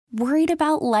Worried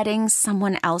about letting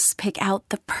someone else pick out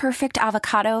the perfect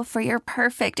avocado for your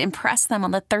perfect impress them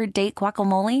on the third date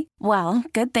guacamole? Well,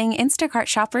 good thing Instacart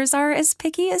shoppers are as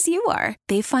picky as you are.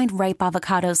 They find ripe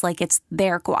avocados like it's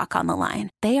their guac on the line.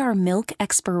 They are milk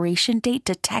expiration date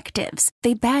detectives.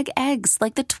 They bag eggs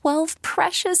like the 12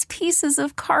 precious pieces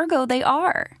of cargo they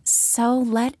are. So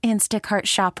let Instacart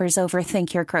shoppers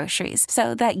overthink your groceries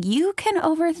so that you can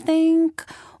overthink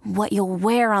what you'll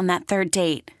wear on that third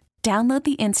date. Download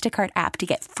the Instacart app to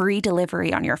get free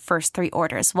delivery on your first 3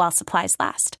 orders while supplies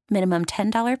last. Minimum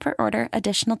 $10 per order.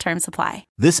 Additional terms apply.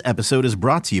 This episode is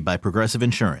brought to you by Progressive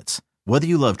Insurance. Whether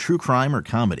you love true crime or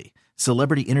comedy,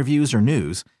 celebrity interviews or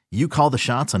news, you call the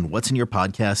shots on what's in your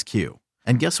podcast queue.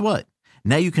 And guess what?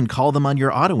 Now you can call them on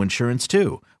your auto insurance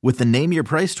too with the Name Your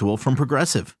Price tool from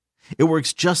Progressive. It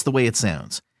works just the way it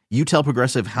sounds. You tell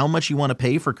Progressive how much you want to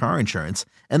pay for car insurance,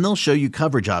 and they'll show you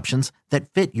coverage options that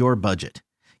fit your budget.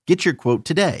 Get your quote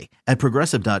today at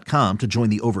Progressive.com to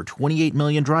join the over 28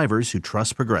 million drivers who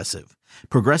trust Progressive.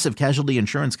 Progressive Casualty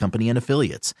Insurance Company and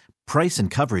Affiliates. Price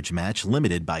and coverage match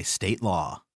limited by state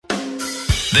law.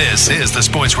 This is the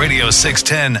Sports Radio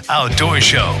 610 Outdoor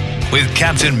Show with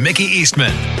Captain Mickey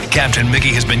Eastman. Captain Mickey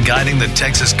has been guiding the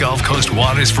Texas Gulf Coast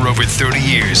waters for over 30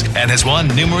 years and has won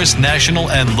numerous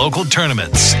national and local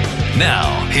tournaments.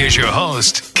 Now, here's your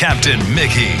host, Captain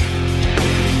Mickey.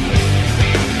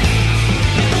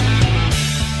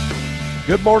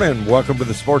 Good morning. Welcome to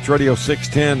the Sports Radio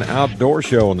 610 Outdoor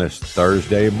Show on this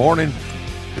Thursday morning.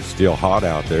 It's still hot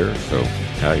out there, so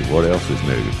hey, what else is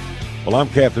new? Well, I'm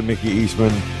Captain Mickey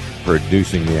Eastman.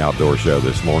 Producing the Outdoor Show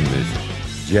this morning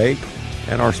is Jake,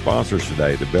 and our sponsors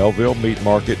today, the Belleville Meat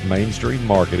Market, Mainstream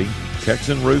Marketing,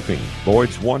 Texan Roofing,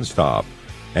 Boyd's One Stop,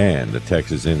 and the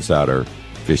Texas Insider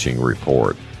Fishing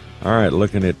Report. All right,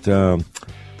 looking at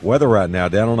weather right now.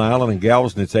 Down on the island in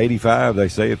Galveston, it's 85. They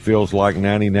say it feels like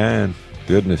 99.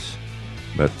 Goodness.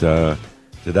 But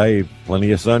today,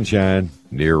 plenty of sunshine,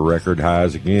 near record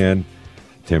highs again.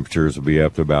 Temperatures will be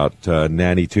up to about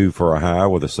 92 for a high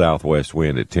with a southwest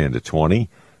wind at 10 to 20.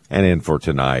 And then for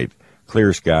tonight,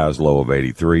 clear skies, low of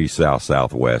 83,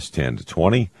 south-southwest 10 to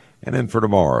 20. And then for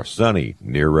tomorrow, sunny,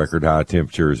 near record high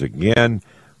temperatures again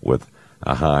with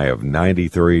a high of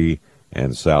 93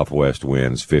 and southwest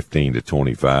winds 15 to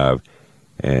 25.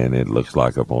 And it looks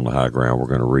like up on the high ground we're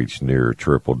going to reach near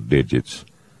triple digits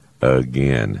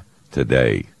again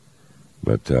today.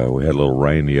 But we had a little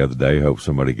rain the other day. Hope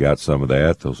somebody got some of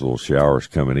that. Those little showers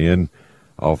coming in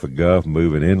off the Gulf,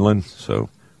 moving inland.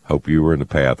 So hope you were in the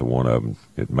path of one of them.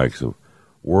 It makes a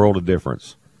world of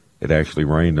difference. It actually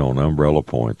rained on Umbrella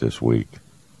Point this week.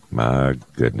 My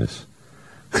goodness.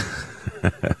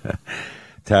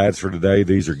 Tides for today.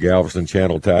 These are Galveston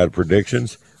Channel tide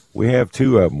predictions. We have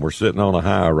 2 of them. We're sitting on a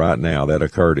high right now. That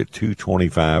occurred at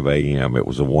 2:25 a.m. It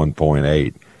was a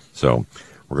 1.8. So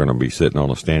we're going to be sitting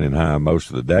on a standing high most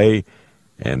of the day,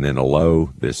 and then a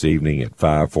low this evening at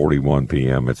 5:41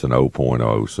 p.m. It's an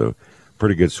 0.0. So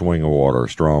pretty good swing of water,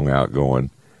 strong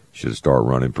outgoing. Should start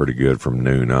running pretty good from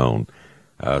noon on.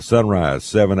 Sunrise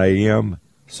 7 a.m.,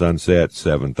 sunset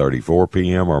 7:34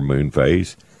 p.m. Our moon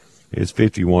phase is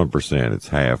 51%. It's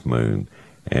half moon.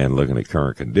 And looking at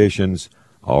current conditions,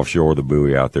 offshore the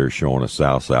buoy out there showing a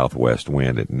south-southwest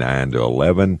wind at 9 to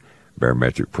 11.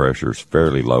 Barometric pressure is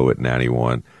fairly low at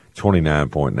 91,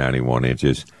 29.91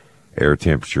 inches. Air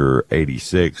temperature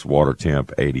 86, water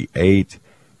temp 88.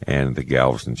 And the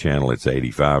Galveston Channel, it's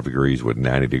 85 degrees with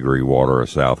 90-degree water, a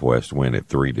southwest wind at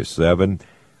 3 to 7.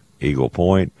 Eagle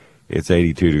Point, it's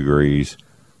 82 degrees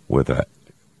with a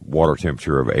water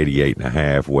temperature of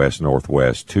 88.5,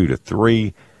 west-northwest 2 to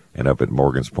 3. And up at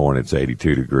Morgan's Point, it's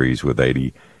 82 degrees with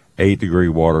 88-degree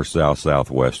water,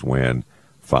 south-southwest wind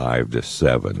 5 to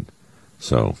 7.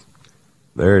 So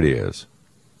there it is.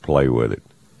 Play with it.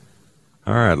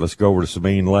 All right, let's go over to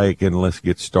Sabine Lake, and let's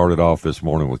get started off this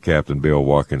morning with Captain Bill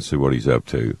Watkins, see what he's up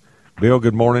to. Bill,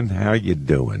 good morning. How you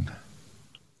doing?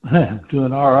 I'm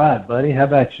doing all right, buddy. How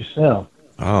about yourself?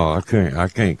 Oh, I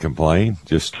can't complain.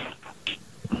 Just,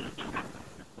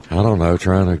 I don't know,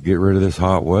 trying to get rid of this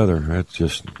hot weather. That's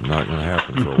just not going to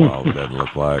happen for a while, it doesn't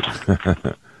look like.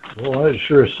 Well, it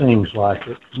sure seems like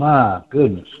it. My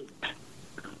goodness.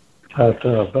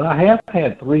 But I have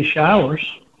had 3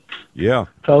 showers. Yeah.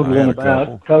 Totaling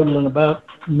about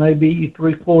maybe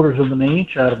 3/4 of an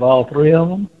inch out of all 3 of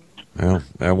them. Well,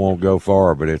 that won't go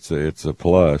far, but it's a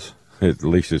plus. At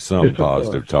least it's something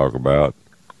positive to talk about.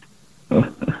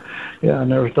 Yeah, I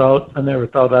never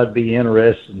thought I'd be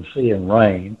interested in seeing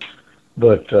rain,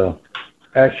 but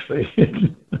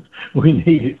actually we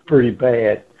need it pretty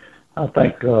bad. I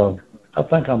think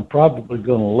I'm probably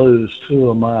going to lose 2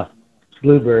 of my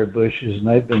blueberry bushes, and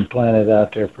they've been planted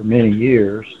out there for many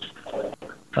years.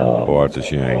 Boy, it's a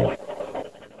shame.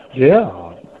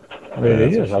 Yeah,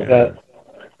 it is. I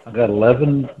got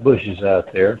 11 bushes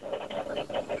out there,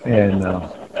 and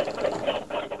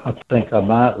I think I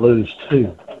might lose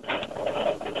 2.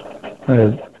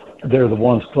 They're the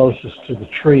ones closest to the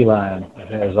tree line that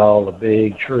has all the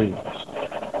big trees,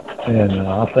 and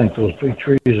I think those big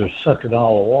trees are sucking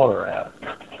all the water out.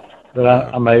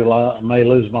 But I may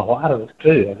lose my white oak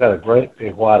too. I got a great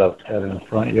big white oak out in the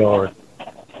front yard,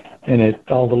 and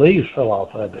all the leaves fell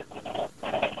off of it.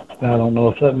 I don't know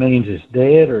if that means it's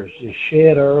dead or it's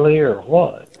shed early or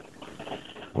what.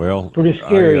 Well, pretty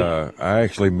scary. I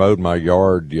actually mowed my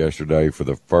yard yesterday for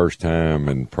the first time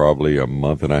in probably a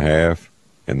month and a half,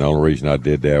 and the only reason I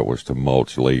did that was to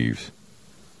mulch leaves.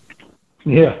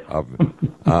 Yeah,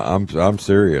 I'm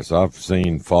serious. I've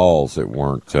seen falls that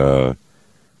weren't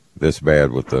this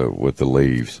bad with the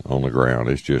leaves on the ground.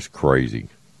 It's just crazy.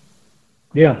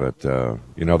 Yeah, but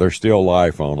there's still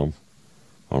life on them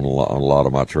on a lot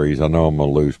of my trees. I know I'm gonna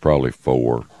lose probably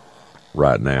 4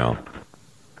 right now.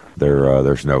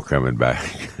 There's no coming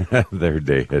back. They're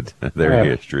dead. They're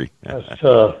history. That's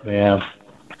tough, man.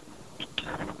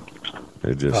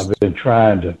 I've been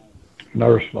trying to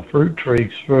nurse my fruit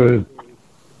trees through,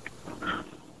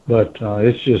 but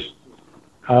it's just,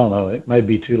 I don't know, it may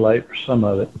be too late for some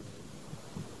of it.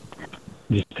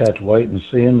 Just have to wait and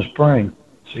see in the spring,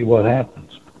 see what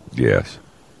happens. Yes.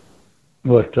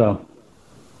 But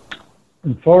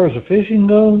as far as the fishing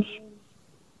goes,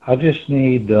 I just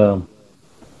need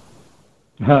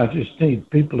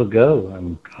people to go,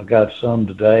 and I got some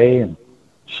today and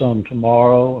some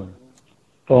tomorrow, and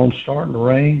phone's starting to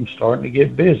ring, starting to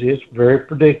get busy. It's very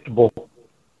predictable.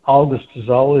 August is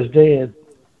always dead.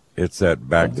 It's that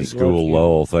back to school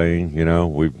lull thing,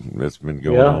 it's been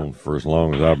going on for as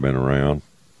long as I've been around.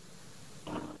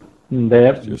 And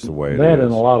that's just the way it is.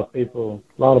 And a lot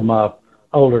of my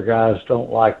older guys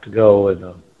don't like to go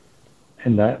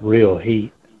in that real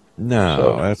heat.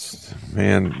 No,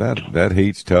 that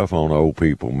heat's tough on old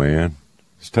people, man.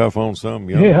 It's tough on some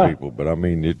young people, but I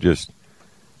mean, it's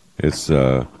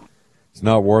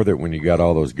not worth it when you got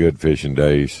all those good fishing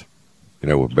days,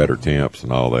 with better temps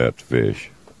and all that to fish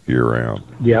year round.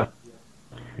 Yeah.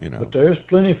 But there's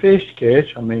plenty of fish to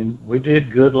catch. I mean, we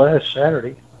did good last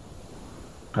Saturday.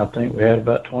 I think we had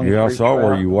about 20. Yeah, I saw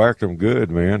where you whacked them good,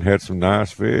 man. Had some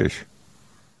nice fish.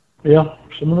 Yeah,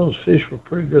 some of those fish were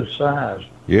pretty good size.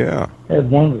 Yeah. Had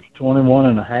one that was 21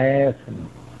 and a half, and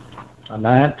a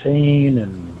 19,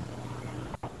 and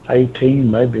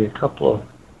 18, maybe a couple of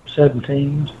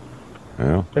 17s.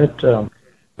 Yeah.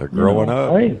 They're growing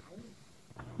up. Hey,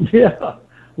 yeah, a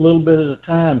little bit at a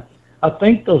time. I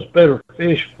think those better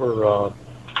fish for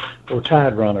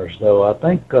tide runners, though. I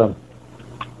think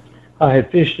I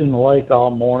had fished in the lake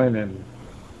all morning,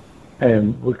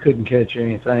 and we couldn't catch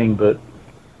anything but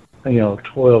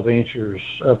 12 inches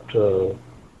up to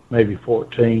maybe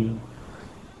 14.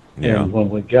 Yeah. And when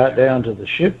we got down to the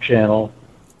ship channel,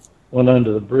 went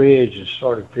under the bridge and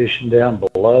started fishing down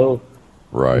below.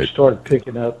 Right. We started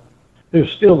picking up. It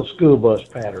was still the school bus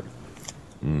pattern.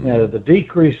 Now, the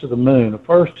decrease of the moon, the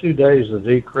first 2 days of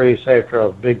the decrease after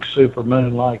a big super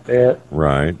moon like that,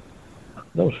 right,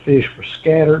 those fish were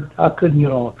scattered. I couldn't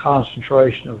get on a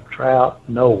concentration of trout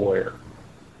nowhere.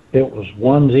 It was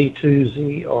 1Z,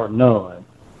 2Z, or none.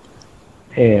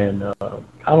 And I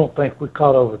don't think we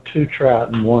caught over 2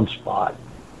 trout in one spot.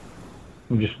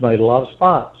 We just made a lot of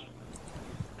spots,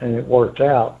 and it worked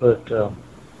out. But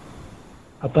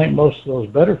I think most of those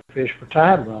better fish were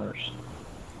tide runners.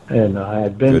 And I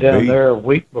had been down there a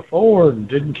week before and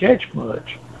didn't catch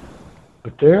much.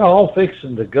 But they're all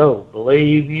fixing to go.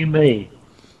 Believe you me,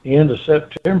 the end of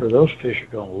September, those fish are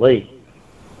going to leave.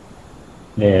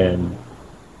 And,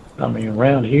 I mean,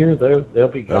 around here, they'll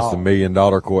be gone. That's the $1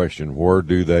 million question. Where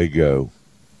do they go?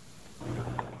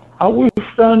 I wish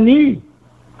I knew.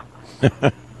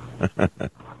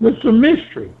 It's a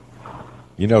mystery.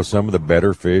 Some of the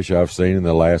better fish I've seen in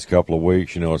the last couple of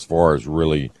weeks, as far as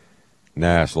really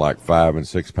nice, like 5 and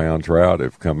 6 pound trout,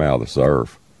 have come out of the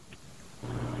surf.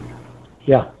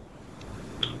 Yeah.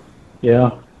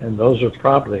 Yeah, and those are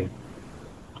probably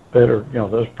better,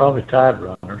 those are probably tide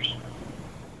runners.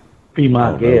 Be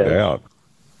my guess. No doubt.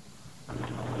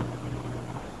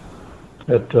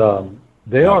 But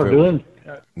they are doing.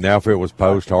 Now, if it was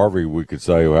post Harvey, we could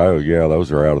say, oh, yeah,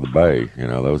 those are out of the bay.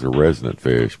 Those are resident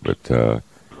fish. But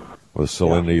with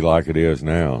salinity like it is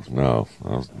now, no,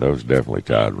 those are definitely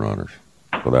tide runners,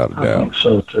 without a doubt. I think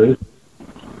so, too.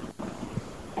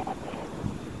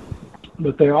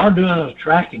 But they are doing a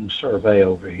tracking survey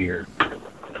over here.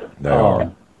 They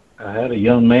are. I had a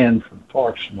young man from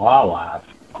Parks and Wildlife,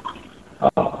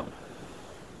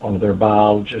 one of their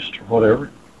biologists or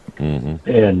whatever,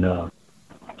 and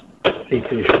he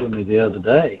fished with me the other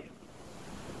day,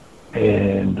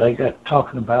 and they got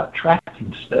talking about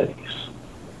tracking studies,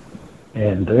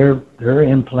 and they're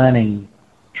implanting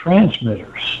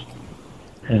transmitters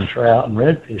in trout and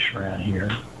redfish around here,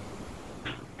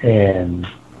 and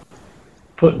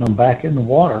putting them back in the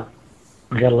water.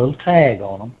 We got a little tag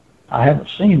on them. I haven't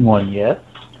seen one yet,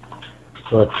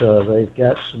 but they've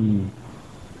got some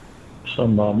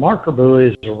marker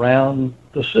buoys around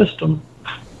the system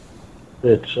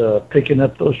that's picking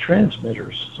up those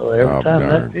transmitters. So every time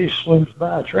that fish swims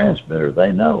by a transmitter,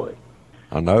 they know it.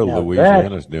 I know now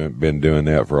Louisiana's been doing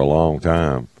that for a long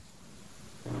time.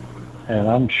 And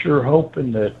I'm sure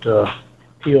hoping that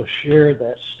he'll share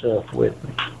that stuff with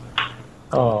me.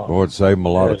 Boy, it'd save them a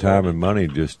lot of time and money.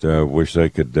 Just wish they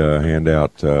could hand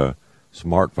out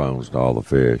smartphones to all the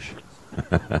fish.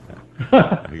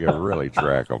 You could really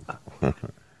track them.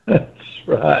 That's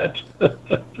right.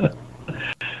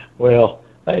 Well,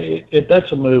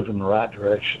 that's a move in the right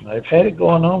direction. They've had it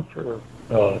going on for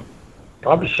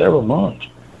probably several months.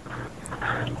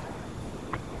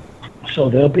 So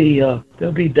there'll be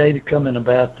data coming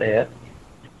about that.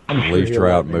 These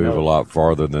trout move a lot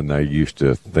farther than they used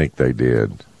to think they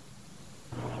did.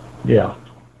 Yeah.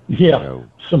 Yeah. You know,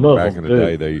 some of back them in the do.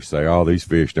 day, they used to say, "Oh, these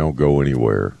fish don't go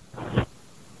anywhere."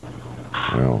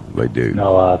 Well, they do.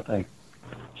 No, I think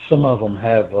some of them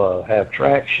have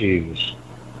track shoes.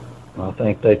 I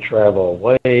think they travel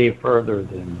way further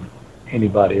than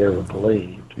anybody ever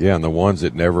believed. Yeah, and the ones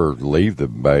that never leave the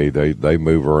bay, they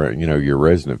move around. You know, your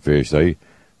resident fish,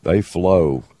 they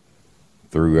flow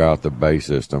throughout the bay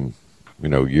system, you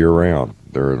know, year round.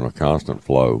 They're in a constant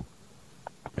flow,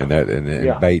 and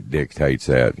bait dictates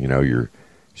that. You know, your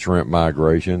shrimp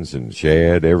migrations and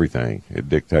shad, everything. It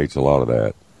dictates a lot of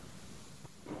that,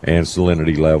 and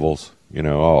salinity levels. You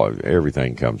know,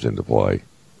 everything comes into play.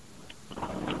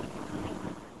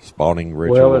 Spawning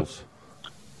rituals.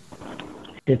 Well,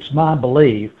 it's my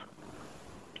belief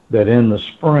that in the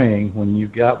spring, when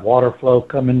you've got water flow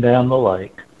coming down the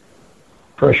lake,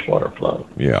 freshwater flow.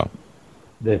 Yeah.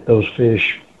 That those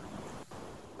fish,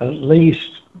 at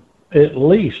least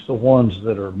the ones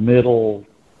that are middle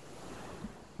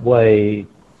way,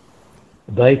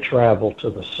 they travel to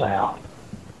the south.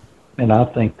 And I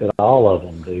think that all of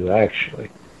them do, actually.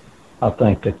 I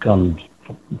think they come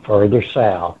further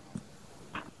south.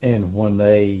 And when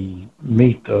they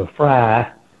meet the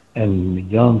fry and the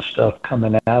young stuff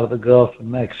coming out of the Gulf of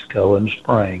Mexico in the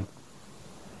spring,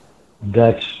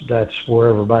 that's where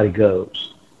everybody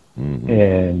goes. Mm-hmm.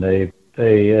 And they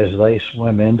as they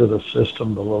swim into the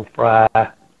system, the little fry,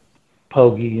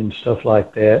 pogey and stuff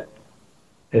like that,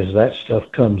 as that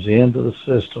stuff comes into the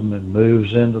system and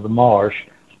moves into the marsh,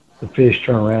 the fish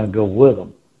turn around and go with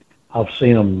them. I've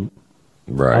seen them.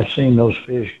 Right. I've seen those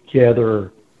fish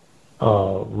gather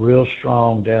real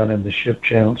strong down in the Ship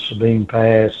Channel, Sabine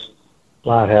Pass,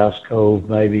 Lighthouse Cove,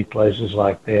 maybe places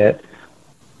like that,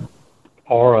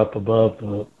 or up above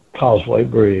the Causeway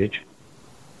Bridge.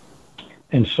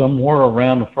 And somewhere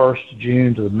around the 1st of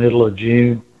June to the middle of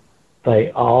June,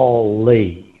 they all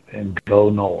leave and go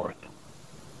north.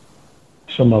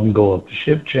 Some of them go up the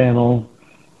Ship Channel,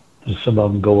 and some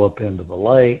of them go up into the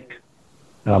lake.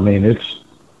 I mean, it's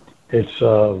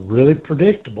really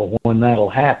predictable when that'll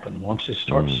happen. Once it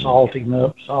starts salting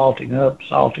up,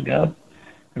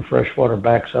 and freshwater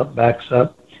backs up, that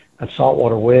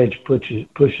saltwater wedge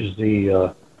pushes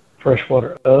the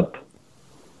freshwater up,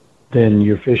 then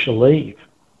your fish will leave,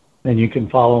 and you can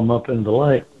follow them up into the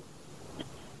lake.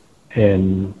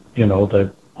 And you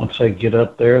know, once they get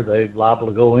up there, they're liable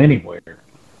to go anywhere.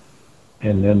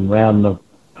 And then around the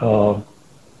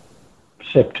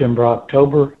September,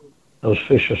 October, those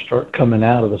fish will start coming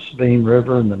out of the Sabine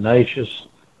River and the Neches,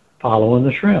 following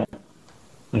the shrimp.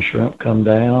 The shrimp come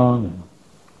down, and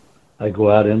they go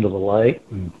out into the lake,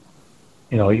 and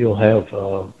you know, you'll have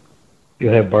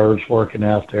birds working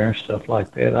out there and stuff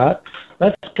like that.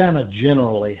 That's kind of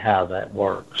generally how that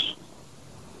works.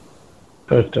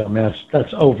 But I mean,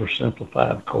 that's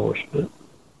oversimplified, of course. But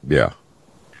yeah,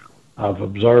 I've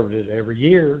observed it every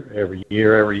year.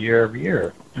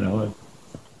 You know,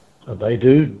 so they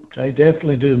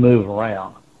definitely do move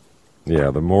around.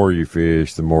 Yeah, the more you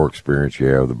fish, the more experience you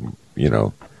have.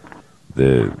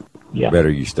 The better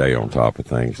you stay on top of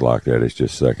things like that. It's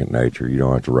just second nature. You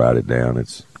don't have to write it down.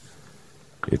 It's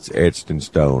etched in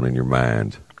stone in your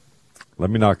mind. Let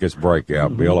me knock this break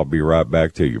out, Bill. I'll be right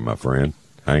back to you, my friend.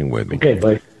 Hang with me. Okay,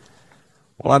 buddy.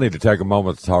 Well, I need to take a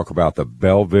moment to talk about the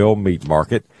Belleville Meat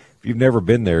Market. if you've never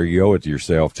been there, you owe it to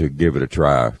yourself to give it a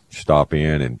try. Stop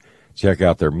in and check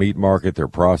out their meat market, their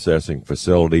processing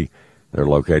facility. They're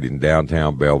located in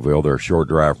downtown Belleville. They're a short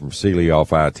drive from Sealy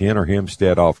off I-10 or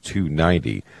Hempstead off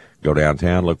 290. Go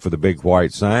downtown, look for the big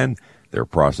white sign. Their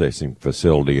processing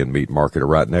facility and meat market are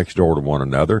right next door to one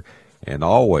another. And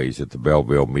always at the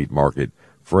Belleville Meat Market,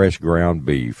 fresh ground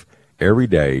beef. Every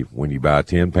day, when you buy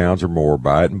 10 pounds or more,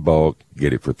 buy it in bulk,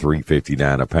 get it for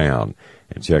 $3.59 a pound.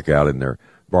 And check out in their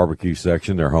barbecue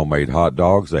section their homemade hot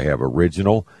dogs. They have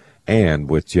original and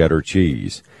with cheddar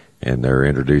cheese. And they're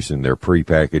introducing their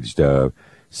prepackaged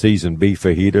seasoned beef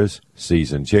fajitas,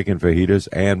 seasoned chicken fajitas,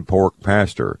 and pork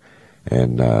pastor.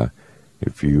 And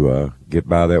if you get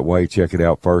by that way, check it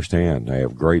out firsthand. They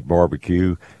have great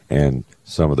barbecue and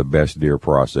some of the best deer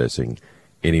processing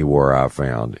anywhere I've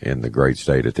found in the great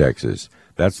state of Texas.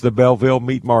 That's the Belleville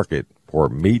Meat Market, where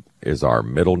meat is our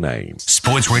middle name.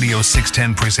 Sports Radio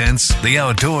 610 presents The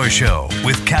Outdoor Show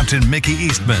with Captain Mickey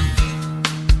Eastman.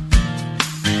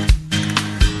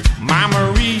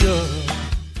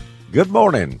 Good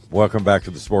morning. Welcome back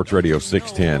to the Sports Radio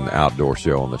 610 Outdoor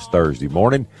Show on this Thursday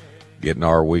morning. Getting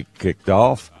our week kicked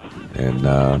off and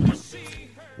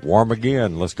warm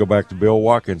again. Let's go back to Bill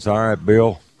Watkins. All right,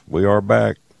 Bill, we are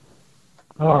back.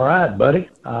 All right, buddy.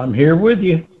 I'm here with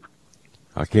you.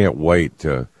 I can't wait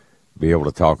to be able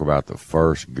to talk about the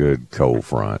first good cold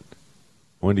front.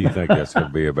 When do you think that's going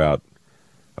to be? About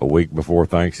a week before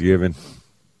Thanksgiving?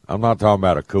 I'm not talking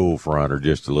about a cool front or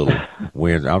just a little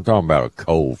wind. I'm talking about a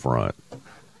cold front.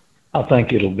 I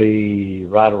think it'll be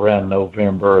right around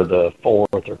November the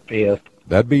 4th or 5th.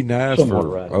 That'd be nice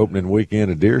for opening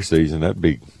weekend of deer season. That'd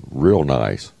be real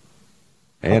nice.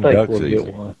 And duck season.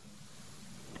 Get one.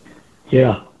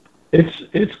 Yeah,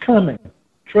 it's coming.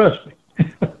 Trust me.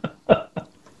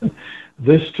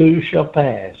 This too shall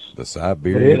pass. The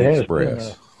Siberian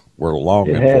Express. We're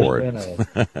longing for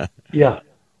it. Yeah.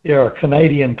 Yeah, a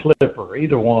Canadian Clipper.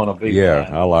 Either one will be. Yeah,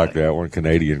 I like that one,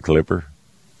 Canadian Clipper.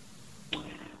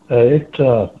 This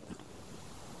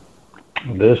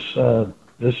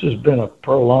has been a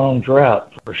prolonged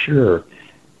drought for sure.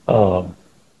 It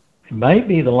may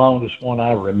be the longest one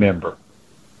I remember.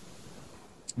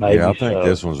 Maybe yeah, I think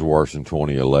this one's worse than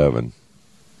 2011.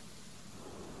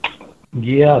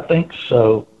 Yeah, I think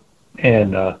so.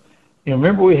 And you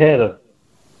remember we had a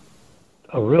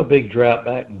real big drought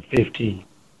back in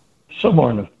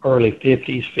somewhere in the early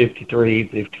 50s, 53,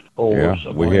 54. Yeah,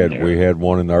 we had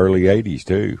one in the early 80s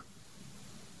too.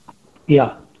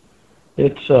 Yeah,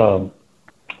 it's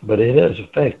but it has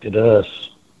affected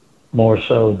us more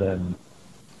so than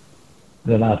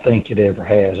I think it ever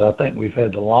has. I think we've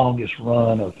had the longest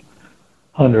run of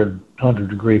 100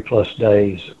 degree plus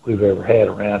days that we've ever had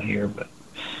around here. But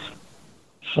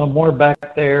somewhere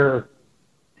back there,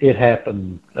 it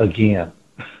happened again.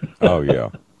 Oh yeah.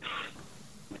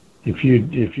 If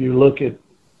you look at,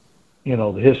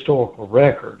 the historical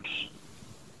records,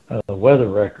 the weather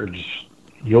records,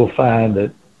 you'll find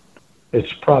that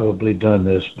it's probably done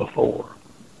this before.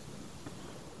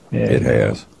 And, it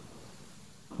has.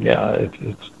 Yeah,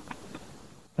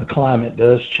 the climate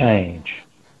does change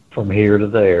from here to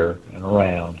there and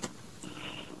around.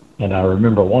 And I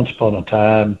remember once upon a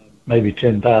time, maybe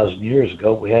 10,000 years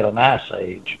ago, we had an ice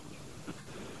age.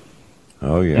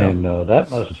 Oh yeah, and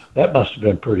that must have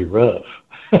been pretty rough,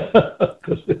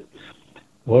 because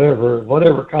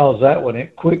whatever caused that one,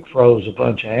 it quick froze a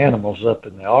bunch of animals up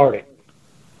in the Arctic.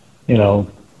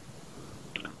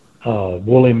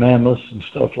 Woolly mammoths and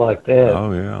stuff like that.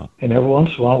 Oh yeah. And every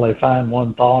once in a while they find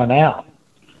one thawing out,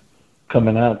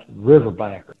 coming out the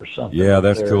riverbank or something. Yeah,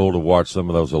 that's cool to watch some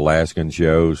of those Alaskan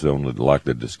shows on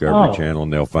the Discovery Channel,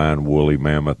 and they'll find woolly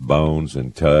mammoth bones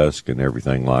and tusk and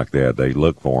everything like that. They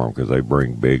look for them because they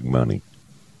bring big money.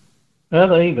 Well,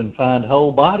 they even find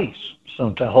whole bodies,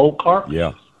 sometimes whole carcasses.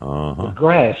 Yeah. With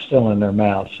grass still in their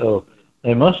mouth. So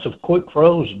they must have quick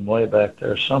frozen way back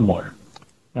there somewhere.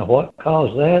 Now, what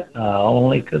caused that? I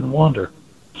only can wonder.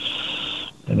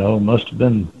 Must have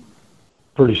been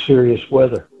pretty serious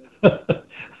weather.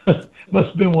 Must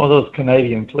have been one of those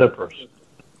Canadian Clippers.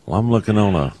 Well, I'm looking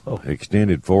on a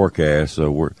extended forecast,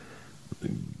 so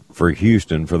for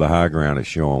Houston, for the high ground, it's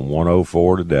showing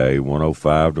 104 today,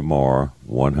 105 tomorrow,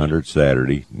 100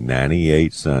 Saturday,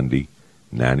 98 Sunday,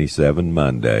 97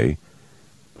 Monday,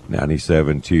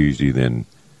 97 Tuesday. Then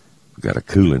we've got a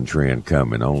cooling trend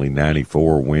coming. Only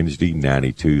 94 Wednesday,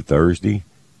 92 Thursday,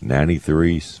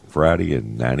 93 Friday,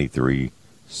 and 93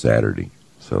 Saturday.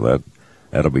 So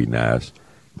that'll be nice.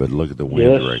 But look at the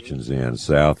wind directions in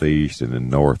southeast and then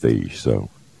northeast. So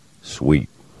sweet.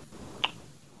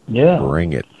 Yeah.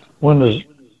 Bring it. When does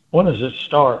it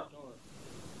start?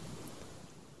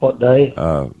 What day?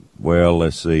 Well,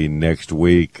 let's see. Next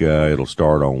week, it'll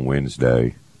start on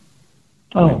Wednesday.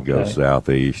 And go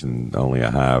southeast, and only a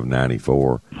high of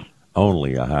 94.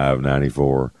 Only a high of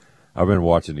 94. I've been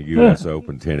watching the U.S.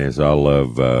 Open tennis. I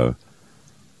love,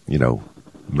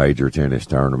 major tennis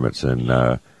tournaments,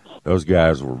 and those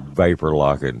guys were vapor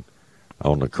locking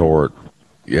on the court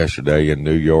yesterday in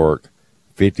New York.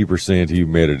 50%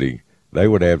 humidity. They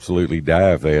would absolutely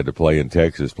die if they had to play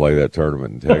that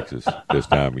tournament in Texas this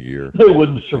time of year. They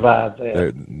wouldn't survive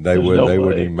that. They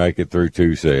wouldn't even make it through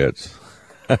 2 sets.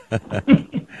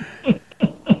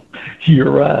 You're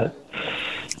right.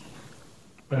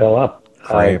 Well,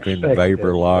 cramping,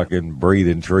 vapor locking,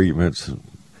 breathing treatments,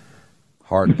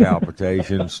 heart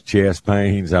palpitations, chest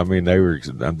pains. I mean,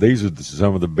 these are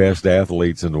some of the best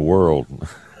athletes in the world.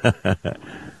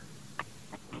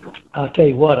 I'll tell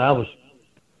you what, I was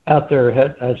out there,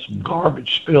 had some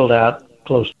garbage spilled out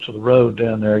close to the road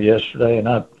down there yesterday, and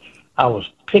I was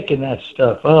picking that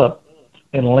stuff up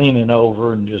and leaning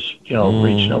over and just,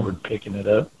 reaching over and picking it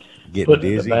up,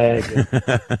 putting it in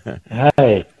the bag.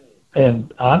 Hey,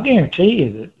 and I guarantee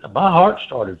you that my heart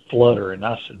started fluttering.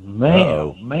 I said,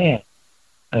 man,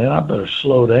 and I better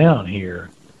slow down here.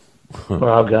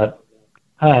 Well,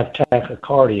 I have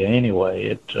tachycardia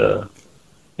anyway.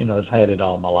 I've had it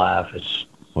all my life.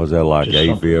 Was that like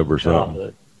AFib or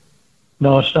something?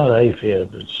 No, it's not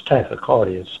AFib. It's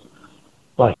tachycardia. It's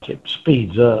like it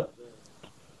speeds up.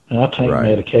 And I take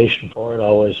medication for it. I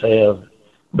always have.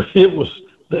 But it was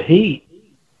the heat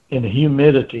and the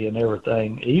humidity and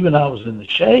everything. Even I was in the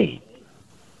shade,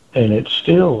 and it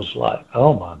still was like,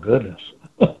 oh, my goodness.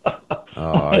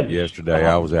 Yesterday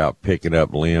I was out picking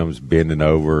up limbs, bending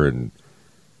over, and,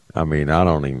 I mean,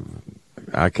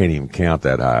 I can't even count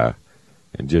that high.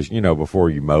 And just, before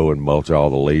you mow and mulch all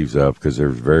the leaves up, because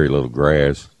there's very little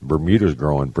grass. Bermuda's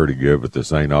growing pretty good, but the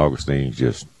St. Augustine's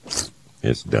just...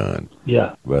 it's done.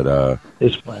 Yeah. But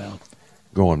it's brown.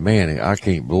 Going, man, I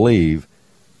can't believe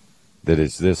that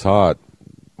it's this hot.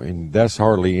 I mean, that's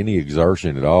hardly any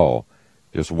exertion at all.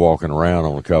 Just walking around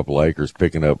on a couple acres,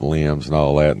 picking up limbs and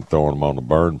all that and throwing them on the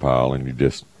burn pile, and you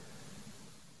just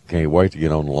can't wait to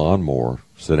get on the lawnmower,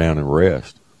 sit down and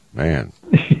rest. Man.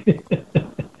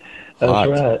 That's hot.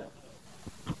 Right.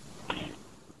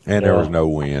 And there was no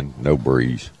wind, no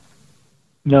breeze.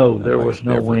 No, there was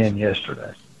no wind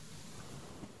yesterday.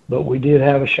 But we did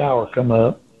have a shower come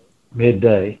up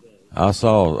midday. I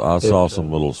saw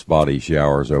some little spotty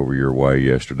showers over your way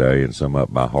yesterday, and some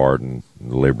up by Hardin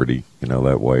and Liberty,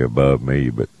 that way above me.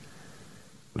 But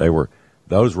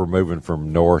those were moving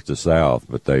from north to south.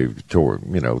 But the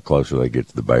closer they get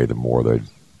to the bay, the more they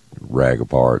rag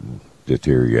apart and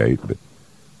deteriorate.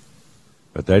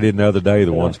 But they did the other day,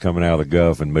 the ones coming out of the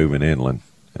Gulf and moving inland,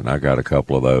 and I got a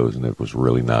couple of those, and it was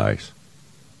really nice.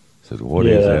 I said, what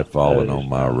is that falling on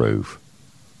my roof?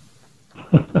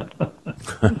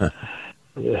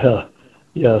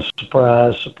 Yeah,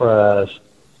 surprise.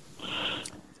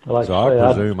 Like so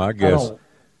I presume,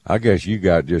 I guess you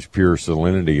got just pure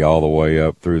salinity all the way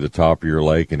up through the top of your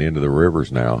lake and into the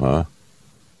rivers now, huh?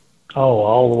 Oh,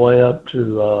 all the way up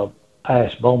to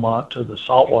past Beaumont to the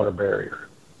saltwater barrier.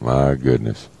 My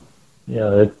goodness.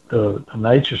 Yeah, the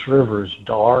Nature's River is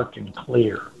dark and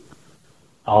clear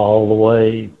all the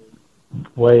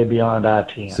way beyond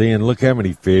I-10. See, and look how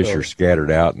many fish are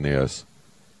scattered out in this.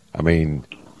 I mean,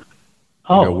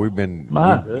 we've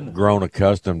grown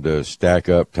accustomed to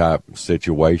stack-up type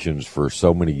situations for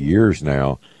so many years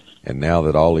now, and now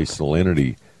that all these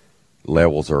salinity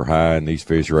levels are high and these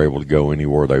fish are able to go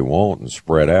anywhere they want and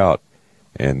spread out,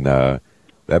 and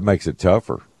that makes it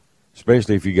tougher,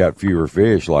 especially if you got fewer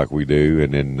fish like we do,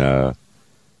 and then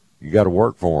you got to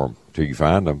work for them till you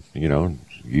find them,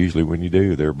 Usually when you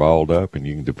do, they're balled up and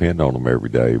you can depend on them every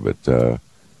day. But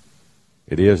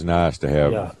it is nice to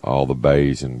have all the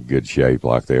bays in good shape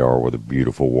like they are with the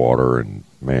beautiful water. And,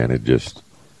 man, it just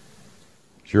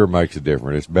sure makes a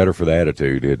difference. It's better for the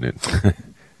attitude, isn't it?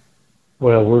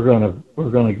 Well, we're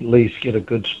gonna at least get a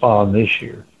good spawn this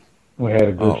year. We had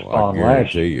a good spawn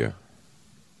last year.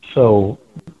 So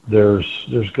there's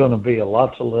going to be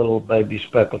lots of little baby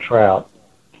speckled trout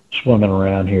swimming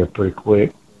around here pretty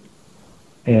quick.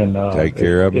 And take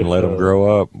care of them and let them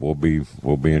grow up. We'll be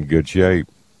in good shape.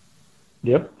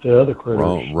 Yep, the other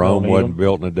critters. Rome wasn't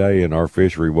built in a day, and our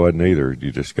fishery wasn't either.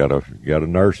 You just gotta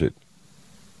nurse it,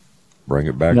 bring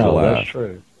it back to life. No, that's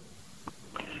true.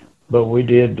 But we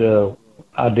did.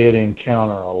 I did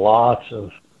encounter lots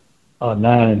of 9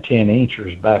 and 10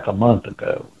 inchers back a month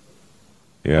ago.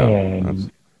 Yeah,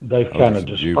 and they've kind of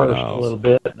dispersed a little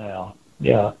bit now.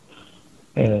 Yeah,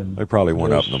 and they probably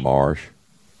went up in the marsh.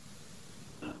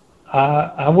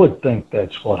 I would think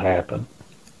that's what happened.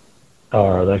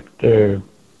 Or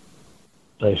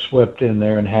they swept in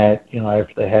there and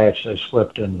after they hatched, they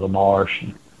swept into the marsh,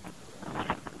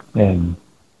 and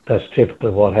that's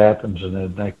typically what happens. And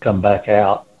then they come back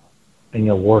out,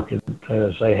 and work it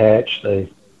as they hatch. They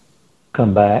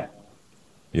come back.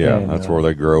 Yeah, and that's where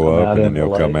they grow up, and then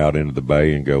they'll come out into the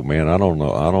bay and go, man, I don't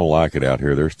know, I don't like it out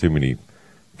here. There's too many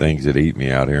things that eat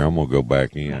me out here. I'm gonna go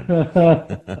back in.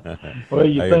 Well,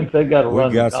 you think they got to run?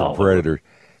 We got some predators.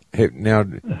 Hey, now,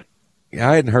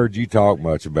 I hadn't heard you talk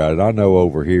much about it. I know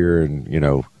over here and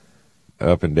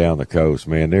up and down the coast,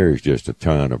 man, there is just a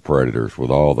ton of predators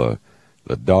with all the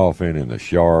dolphin and the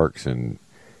sharks and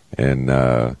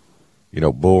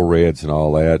bull reds and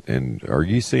all that. And are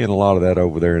you seeing a lot of that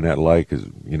over there in that lake? Is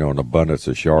an abundance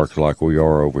of sharks like we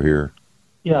are over here?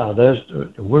 Yeah,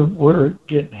 we're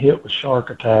getting hit with shark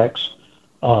attacks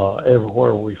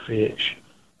everywhere we fish.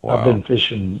 Wow. I've been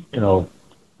fishing,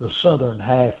 the southern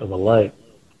half of the lake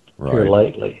here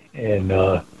lately, and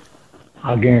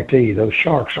I guarantee you those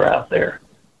sharks are out there.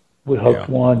 We hooked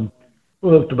one. We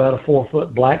hooked about a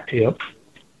 4-foot blacktip.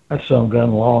 That son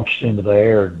gun launched into the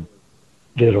air and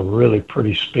did a really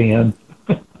pretty spin,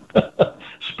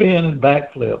 and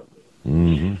backflip.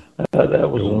 Mm-hmm. That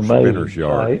was an amazing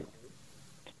sight.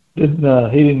 He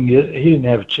didn't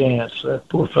have a chance. That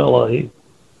poor fella, he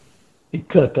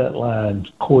cut that line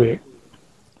quick.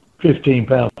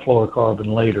 15-pound fluorocarbon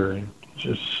later, and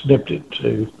just snipped it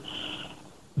too.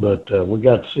 But we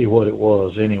got to see what it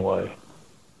was anyway.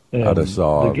 And I just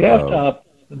saw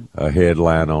a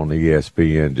headline on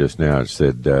ESPN just now. It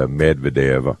said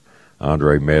Medvedev,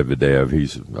 Andrei Medvedev,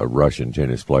 he's a Russian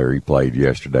tennis player. He played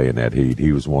yesterday in that heat.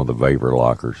 He was one of the vapor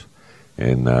lockers.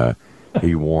 And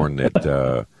he warned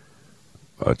that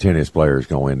a tennis player is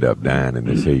going to end up dying in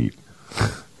this heat.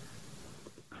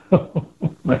 Oh,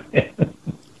 man.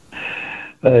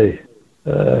 Hey,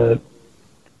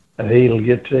 he'll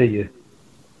get to you.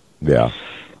 Yeah.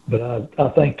 But I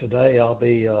think today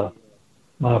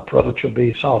my approach will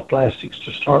be soft plastics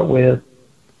to start with.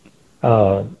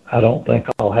 I don't think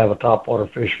I'll have a topwater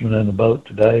fisherman in the boat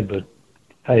today, but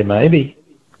hey, maybe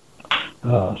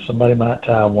somebody might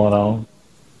tie one on.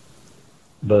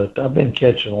 But I've been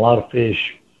catching a lot of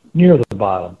fish near the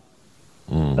bottom.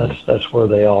 Mm. That's where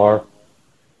they are,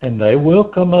 and they will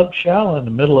come up shallow in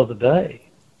the middle of the day.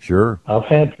 Sure. I've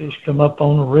had fish come up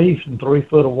on the reef in 3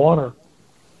 foot of water,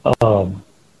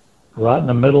 right in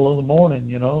the middle of the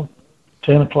morning.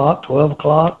 10 o'clock, 12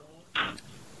 o'clock.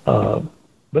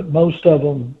 But most of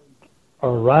them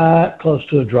are right close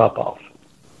to a drop-off.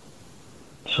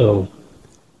 So,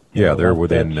 yeah, they're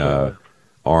within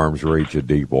arm's reach of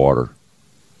deep water.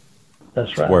 That's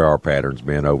right. That's where our pattern's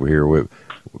been over here.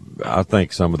 I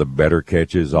think some of the better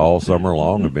catches all summer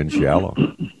long have been shallow.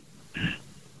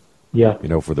 Yeah.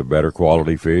 For the better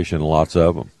quality fish, and lots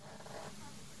of them.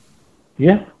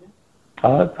 Yeah.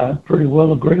 I pretty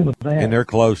well agree with that. And they're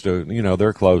close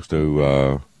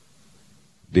to,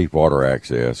 deep water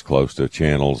access, close to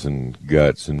channels and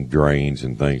guts and drains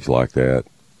and things like that,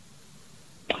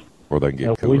 where they can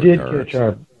get cooler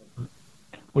currents.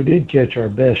 We did catch our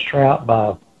best trout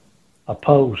by a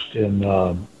post in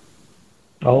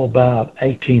about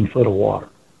 18 foot of water.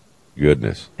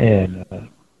 Goodness. And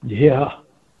yeah,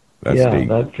 deep.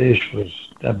 That fish was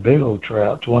that big old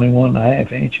trout,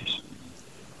 21.5 inches.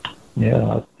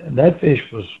 Yeah, and that fish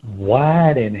was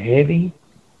wide and heavy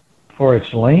for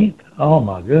its length. Oh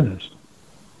my goodness,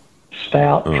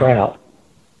 stout trout.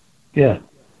 Yeah,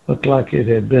 looked like it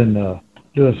had been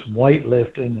doing some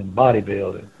weightlifting and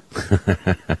bodybuilding.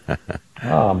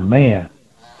 Oh man,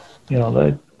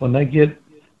 when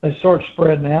they start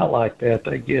spreading out like that,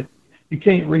 you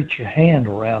can't reach your hand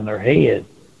around their head.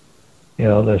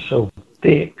 They're so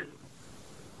thick.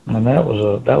 And that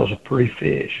was a pretty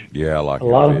fish. Yeah, I like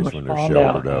a fish when they're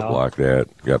shouldered up like that.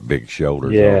 Got big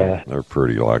shoulders. Yeah, they're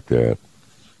pretty like that.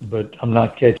 But I'm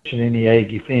not catching any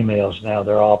eggy females now.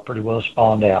 They're all pretty well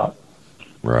spawned out.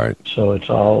 Right. So that's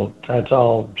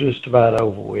all just about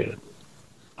over with.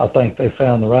 I think they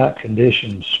found the right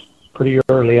conditions pretty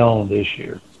early on this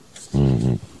year.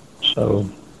 Mm-hmm. So,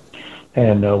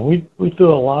 and we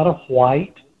threw a lot of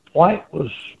white. White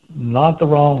was not the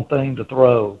wrong thing to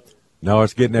throw. No,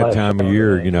 it's getting that time of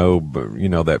year,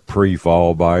 that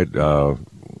pre-fall bite,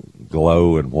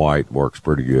 glow and white works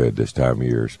pretty good this time of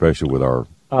year, especially with our,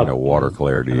 water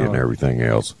clarity and everything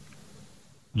else.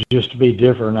 Just to be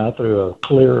different, I threw a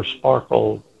clear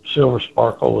silver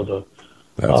sparkle with a.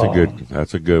 That's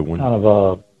a good one. Kind of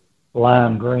a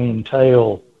lime green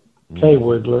tail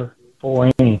K-wiggler,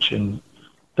 4 inch, and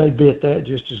they bit that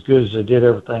just as good as they did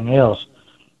everything else.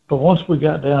 But once we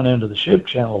got down into the ship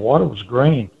channel, the water was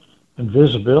green, and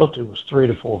visibility was 3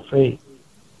 to 4 feet.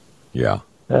 Yeah.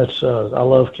 That's I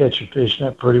love catching fish in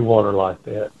that pretty water like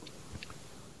that.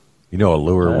 You know, a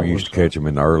lure we used to catch them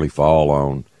in the early fall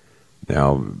on.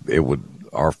 Now,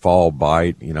 our fall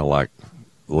bite, you know, like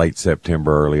late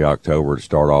September, early October, to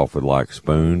start off with like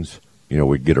spoons. You know,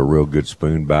 we'd get a real good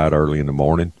spoon bite early in the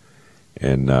morning.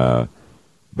 And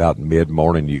about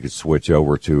mid-morning, you could switch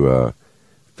over to a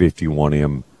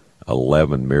 51M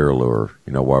 11 mirror lure,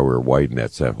 you know, while we were waiting.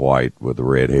 That's that white with the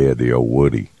red head, the old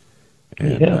Woody.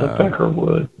 And, yeah, the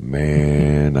peckerwood.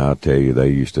 Man, I'll tell you, they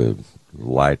used to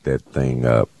light that thing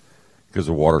up because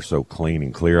the water's so clean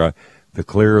and clear. The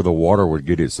clearer the water would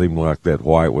get, it seemed like that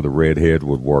white with the red head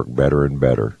would work better and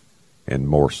better, and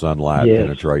more sunlight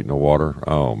penetrating the water.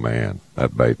 Oh, man,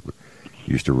 that bait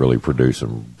used to really produce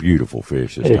some beautiful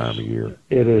fish this time of year.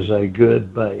 It is a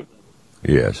good bait.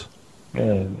 Yes.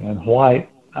 And white,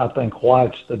 I think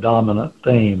white's the dominant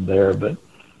theme there, but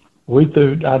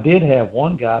I did have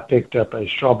one guy picked up a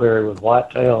strawberry with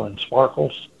whitetail and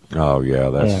sparkles. Oh, yeah,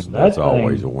 that's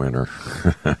always a winner.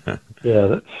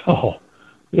 And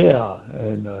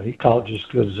he caught just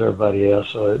as good as everybody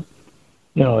else. So,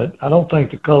 I don't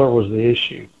think the color was the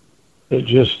issue. It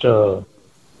just,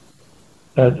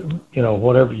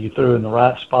 whatever you threw in the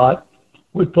right spot,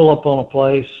 we'd pull up on a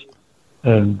place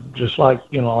and just like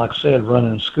I said,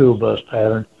 running a school bus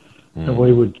pattern, and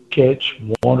we would catch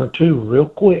one or two real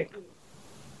quick.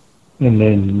 And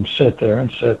then sit there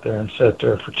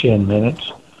for 10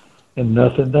 minutes and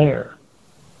nothing there.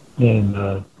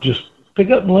 And just pick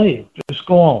up and leave. Just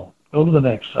go on. Go to the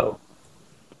next hole.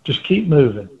 Just keep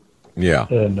moving. Yeah.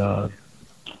 And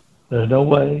there's no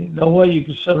way you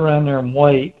can sit around there and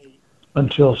wait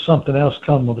until something else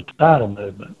comes with a tidal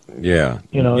movement. Yeah.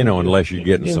 Unless you're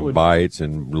getting some bites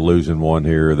and losing one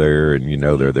here or there, and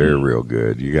they're there real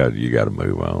good. You got to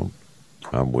move on.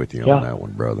 I'm with you on that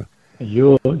one, brother.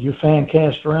 You fan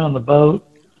cast around the boat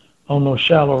on those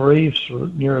shallow reefs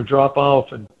near a drop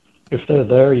off, and if they're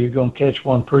there, you're going to catch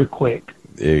one pretty quick.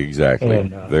 Exactly.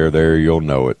 And, they're there, you'll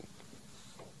know it.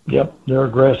 Yep, they're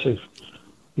aggressive.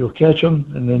 You'll catch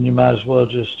them, and then you might as well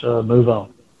just move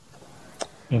on.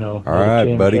 All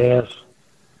right, buddy. Cast.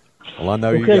 Well, I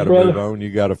know you got to move on. You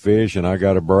got a fish, and I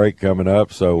got a break coming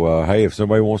up. So, hey, if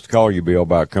somebody wants to call you, Bill,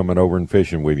 about coming over and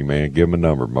fishing with you, man, give them a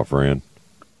number, my friend.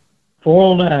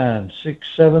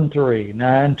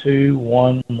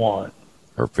 409-673-9211.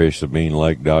 Or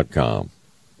fishsabinelake.com.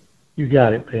 You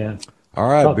got it, Ben. All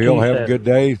right, Bill, have a good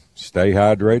day. Stay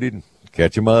hydrated.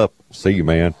 Catch them up. See you,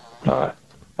 man. All right.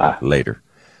 Bye. Later.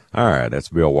 All right, that's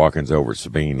Bill Watkins over at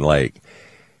Sabine Lake.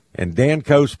 And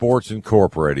Danco Sports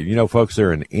Incorporated. Folks,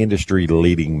 they're an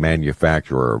industry-leading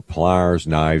manufacturer of pliers,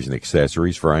 knives, and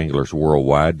accessories for anglers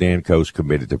worldwide. Danco's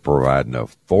committed to providing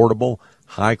affordable,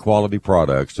 high-quality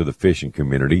products to the fishing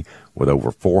community with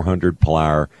over 400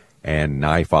 plier and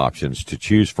knife options to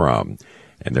choose from.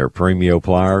 And their Premio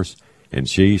pliers and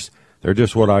sheaths, they're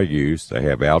just what I use. They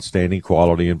have outstanding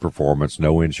quality and performance.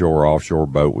 No inshore or offshore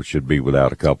boat which should be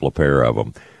without a couple of pair of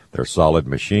them. They're solid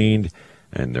machined,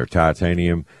 and they're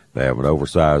titanium. They have an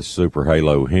oversized Super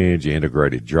Halo hinge,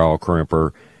 integrated jaw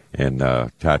crimper, and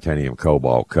titanium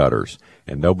cobalt cutters.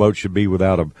 And no boat should be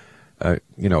without a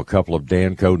couple of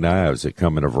Danco knives that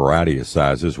come in a variety of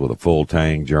sizes with a full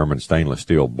tang German stainless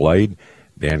steel blade.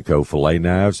 Danco fillet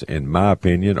knives, in my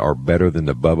opinion, are better than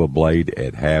the Bubba blade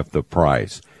at half the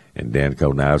price. And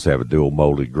Danco knives have a dual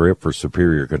molded grip for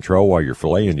superior control while you're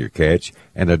filleting your catch,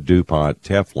 and a DuPont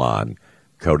Teflon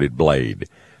coated blade.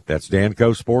 That's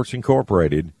Danco Sports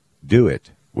Incorporated. Do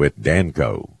it with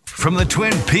Danco. From the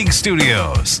Twin Peaks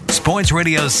Studios, Sports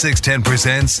Radio 610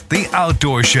 presents The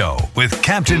Outdoor Show with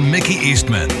Captain Mickey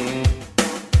Eastman.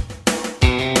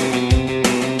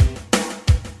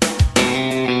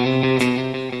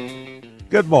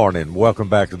 Good morning. Welcome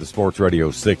back to the Sports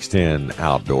Radio 610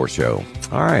 Outdoor Show.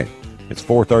 All right, it's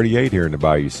 4:38 here in the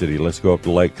Bayou City. Let's go up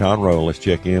to Lake Conroe and let's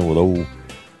check in with old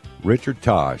Richard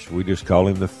Tastch. We just call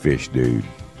him the fish dude.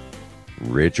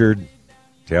 Richard,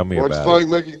 tell me about it. What's funny,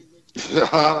 Mickey?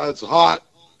 It's hot.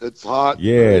 It's hot.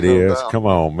 Yeah, it is. Come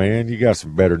on, man. You got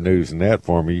some better news than that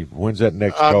for me. When's that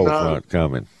next cold front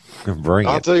coming? Bring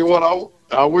it. I'll tell you what.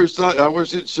 I wish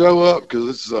it'd show up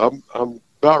because I'm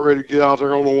about ready to get out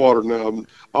there on the water now. I'm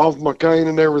off my cane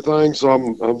and everything, so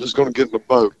I'm just going to get in the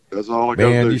boat. That's all I got to do.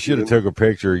 Man, you should have took a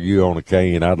picture of you on a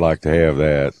cane. I'd like to have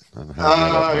that. I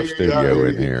have my studio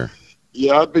in here.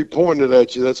 Yeah, I'd be pointing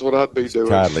at you. That's what I'd be doing.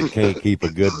 Tidely can't keep a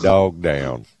good dog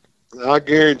down. I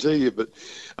guarantee you, but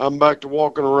I'm back to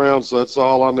walking around, so that's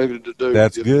all I needed to do.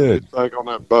 That's good. Get back on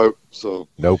that boat. So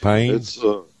no pain? It's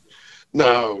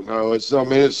No. I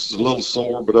mean, it's a little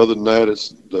sore, but other than that,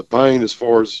 it's the pain as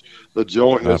far as the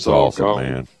joint. That's all awesome, gone.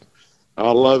 man.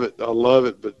 I love it.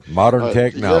 But Modern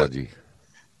technology.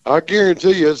 I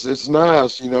guarantee you, it's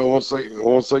nice.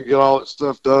 Once they get all that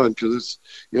stuff done, because it's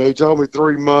he told me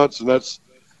 3 months, and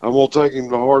I'm gonna take him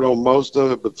to heart on most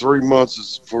of it. But 3 months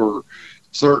is for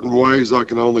certain ways I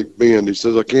can only bend. He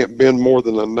says I can't bend more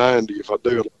than a 90. If I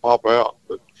do, it'll pop out.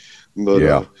 But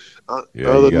yeah, other you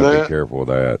than got to that, be careful with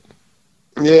that.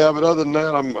 Yeah, but other than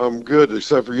that, I'm good.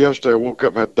 Except for yesterday, I woke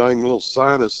up and had dang little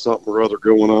sinus something or other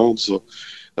going on. So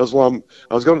that's why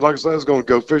I was gonna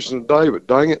go fishing today, but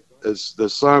dang it, it's the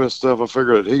sinus stuff. I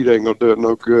figured that heat ain't gonna do it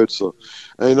no good. So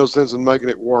ain't no sense in making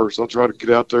it worse. I'll try to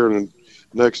get out there in the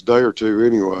next day or two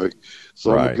anyway.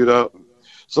 So I'm gonna get out.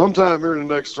 Sometime here in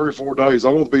the next 3 or 4 days,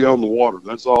 I'm gonna be on the water.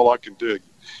 That's all I can do.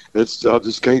 I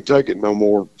just can't take it no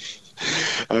more.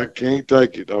 I can't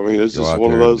take it. I mean, it's just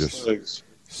one of those things.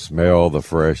 Smell the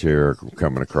fresh air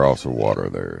coming across the water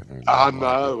there. I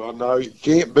know. You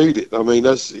can't beat it. I mean,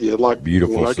 that's like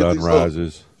beautiful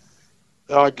sunrises.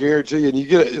 I guarantee you, and you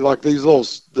get like these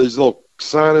little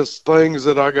sinus things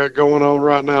that I got going on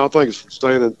right now. I think it's from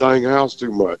staying in the dang house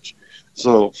too much.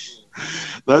 So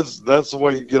that's the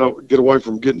way you get away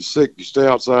from getting sick. You stay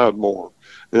outside more,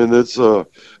 and it's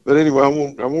But anyway,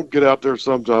 I won't get out there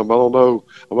sometime. I don't know.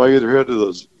 I may either head to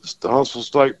the Huntsville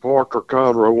State Park or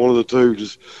Conroe, one of the two.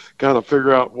 Just kind of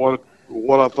figure out what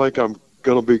I think I'm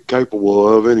going to be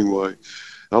capable of anyway.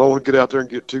 I don't want to get out there and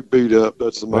get too beat up.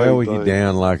 That's the main thing. Well, you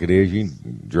down like it is, you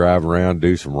can drive around,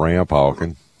 do some ramp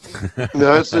hawking.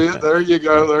 That's it. There you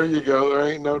go. There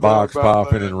ain't no box doubt about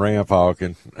popping that. and ramp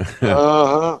hawking.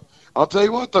 I'll tell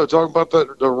you what though. Talking about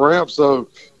the ramps though,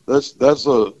 that's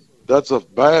a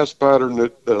bass pattern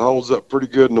that holds up pretty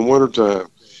good in the wintertime.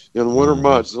 In the winter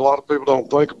months, a lot of people don't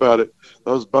think about it.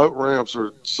 Those boat ramps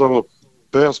are some of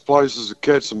the best places to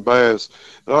catch some bass.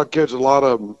 And I catch a lot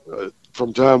of them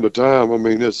from time to time. I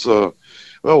mean, it's Fred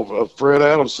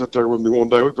Adams sat there with me one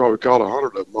day. We probably caught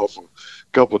 100 of them off a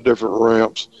couple of different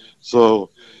ramps.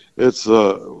 So it's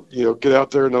get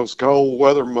out there in those cold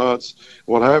weather months.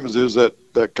 What happens is that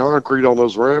concrete on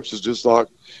those ramps is just like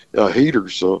a heater.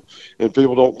 So, and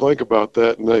people don't think about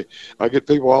that. And I get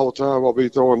people all the time. I'll be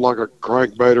throwing like a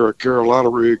crankbait or a Carolina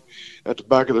rig at the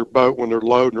back of their boat when they're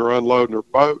loading or unloading their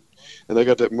boat, and they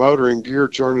got that motor and gear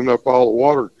churning up all the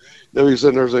water. They'll be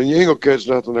sitting there saying, "You ain't gonna catch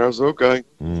nothing there." I said, "Okay."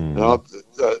 And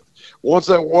once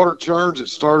that water churns, it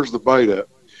stirs the bait up,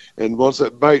 and once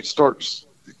that bait starts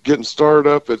getting started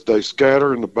up, they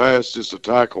scatter and the bass just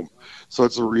attack them. So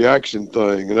it's a reaction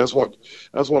thing, and that's what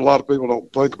a lot of people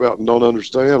don't think about and don't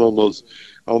understand on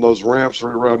those ramps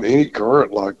or around any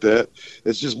current like that.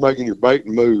 It's just making your bait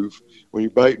move. When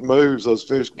your bait moves, those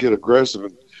fish get aggressive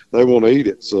and they want to eat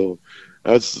it. So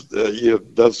that's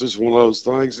just one of those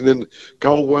things. And then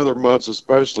cold weather months,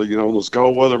 especially, those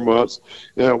cold weather months,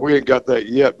 we ain't got that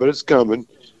yet, but it's coming.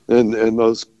 And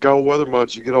those cold weather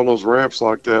months, you get on those ramps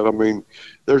like that. I mean,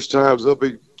 there's times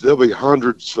there'll be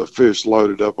hundreds of fish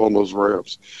loaded up on those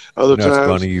ramps. Other times, it's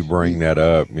funny you bring that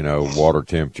up. Water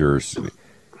temperatures.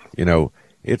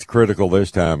 It's critical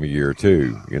this time of year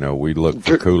too. We look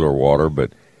for cooler water,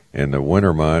 but in the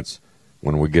winter months,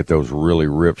 when we get those really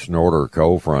rip snorter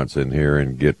cold fronts in here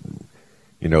and get,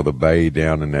 the bay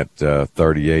down in that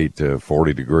 38 to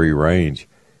 40 degree range,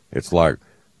 it's like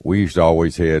we used to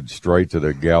always head straight to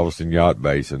the Galveston Yacht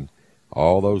Basin.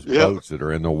 All those boats that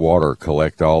are in the water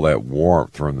collect all that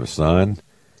warmth from the sun.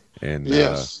 And,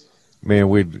 man,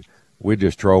 we'd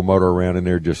just troll motor around in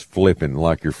there just flipping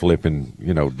like you're flipping,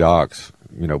 docks,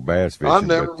 bass fishing. I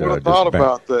never would have thought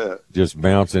about that. Just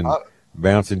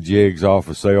bouncing jigs off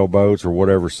of sailboats or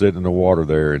whatever sitting in the water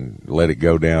there and let it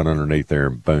go down underneath there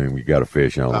and boom, you got a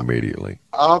fish on immediately.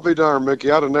 I'll be darned, Mickey.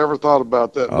 I'd have never thought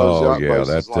about that.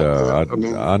 I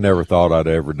never thought I'd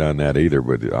ever done that either,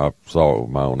 but I saw it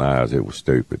with my own eyes. It was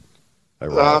stupid. They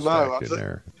were all stacked in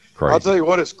there. Crazy. I'll tell you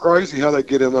what, it's crazy how they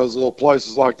get in those little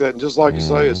places like that. And just like you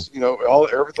say, it's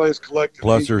everything's collected.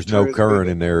 Plus, there's no current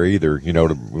in there either.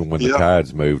 When the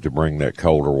tides move to bring that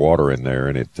colder water in there,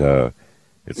 and it's kind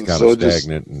of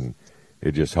stagnant and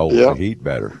it just holds the heat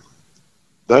better.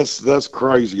 That's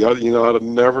crazy. I'd have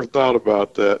never thought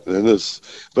about that. And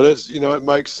it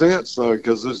makes sense though,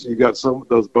 because you got some of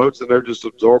those boats in there just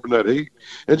absorbing that heat.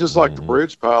 And just like the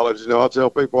bridge pilots, I tell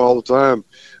people all the time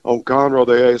on Conroe,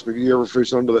 they ask me, "Do you ever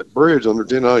fish under that bridge, under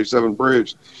 1097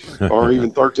 bridge, or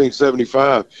even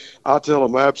 1375?" I tell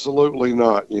them absolutely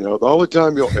not. The only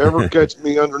time you'll ever catch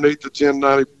me underneath the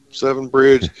 1097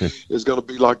 bridge is going to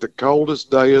be like the coldest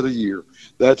day of the year.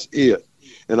 That's it.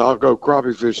 and I'll go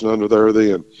crappie fishing under there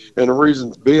then. And the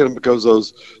reason being because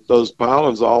those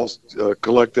pilings all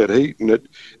collect that heat, and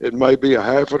it may be a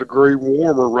half a degree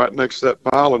warmer right next to that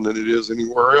piling than it is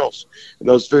anywhere else, and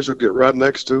those fish will get right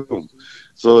next to them.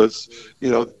 So it's,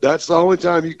 that's the only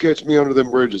time you catch me under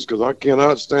them bridges, because I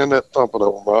cannot stand that thumping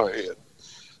over my head.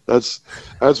 That's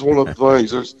one of the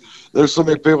things. There's so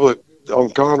many people that on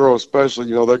Conroe especially,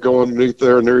 they go underneath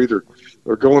there, and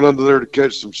they're going under there to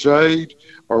catch some shade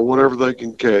or whatever they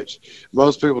can catch.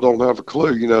 Most people don't have a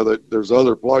clue, that there's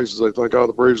other places. They think,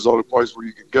 the bridge is the only place where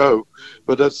you can go,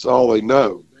 but that's all they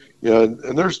know.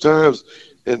 And there's times,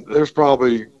 and there's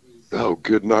probably,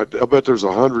 good night, I bet there's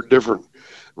 100 different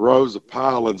rows of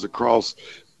pilings across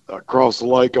the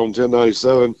lake on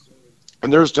 1097,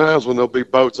 and there's times when there'll be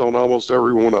boats on almost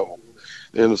every one of them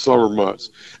in the summer months,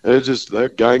 and it's just they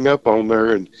gang up on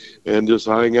there and just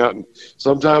hang out, and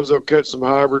sometimes they'll catch some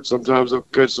hybrids, sometimes they'll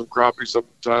catch some crappie,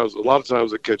 a lot of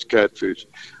times they catch catfish,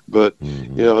 but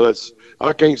that's,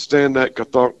 I can't stand that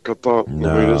ka-thunk.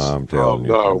 No, I'm telling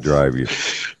you, drive you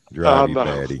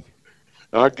batty.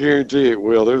 I guarantee it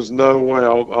will. There's no way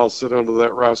I'll sit under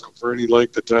that rascal for any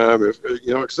length of time, if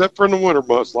except for in the winter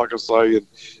months, like I say,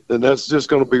 and that's just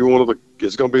going to be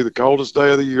it's going to be the coldest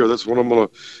day of the year. That's when I'm going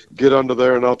to get under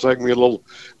there, and I'll take me a little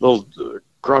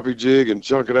crappie jig and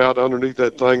chunk it out underneath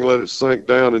that thing, let it sink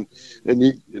down, and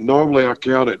normally I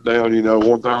count it down,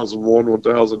 1,001,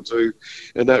 1,002,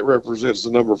 and that represents the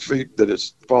number of feet that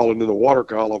it's fallen in the water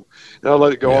column, and I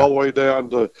let it go all the way down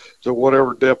to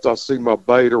whatever depth I see my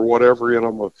bait or whatever in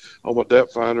on my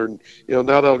depth finder, and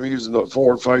now that I'm using the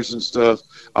forward facing stuff,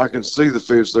 I can see the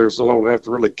fish there, so I don't have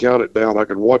to really count it down. I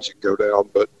can watch it go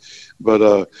down, but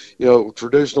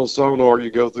traditional sonar, you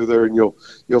go through there and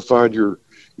you'll find your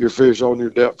fish on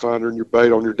your depth finder and your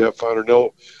bait on your depth finder.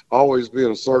 They'll always be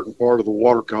in a certain part of the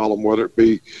water column, whether it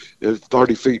be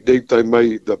 30 feet deep,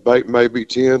 the bait may be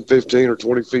 10, 15, or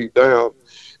 20 feet down,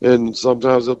 and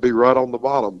sometimes they'll be right on the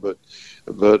bottom, but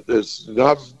it's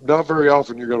not very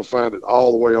often you're going to find it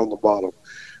all the way on the bottom,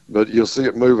 but you'll see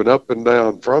it moving up and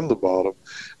down from the bottom,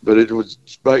 but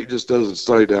bait just doesn't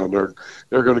stay down there.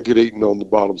 They're going to get eaten on the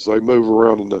bottom, so they move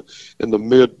around in the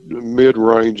mid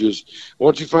ranges.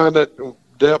 Once you find that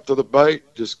depth of the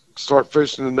bait, just start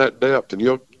fishing in that depth, and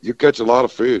you'll catch a lot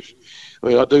of fish. I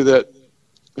mean, I do that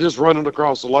just running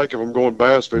across the lake if I'm going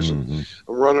bass fishing. Mm-hmm.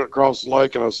 I'm running across the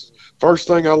lake, and first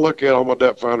thing I look at on my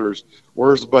depth finder is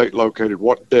where's the bait located,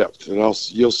 what depth, and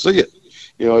you'll see it.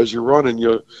 As you're running,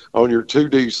 on your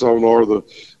 2D sonar, the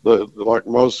like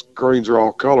most screens are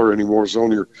all color anymore. So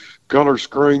on your color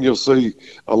screen, you'll see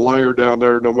a layer down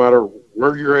there, no matter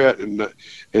where you're at, and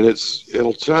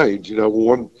it'll change.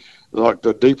 One, like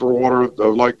the deeper water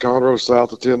of Lake Conroe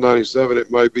south of 1097, it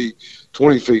may be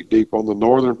 20 feet deep. On the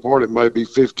northern part, it may be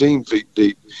 15 feet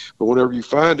deep. But whenever you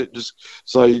find it, just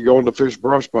say you're going to fish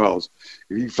brush piles.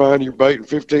 If you find your bait in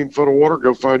 15 foot of water,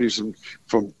 go find you some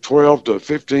from 12 to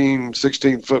 15,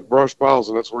 16 foot brush piles,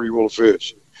 and that's where you want to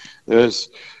fish. And it's,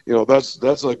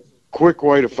 that's a quick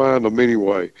way to find them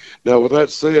anyway. Now, with that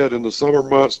said, in the summer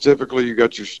months, typically you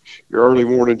got your early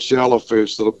morning shallow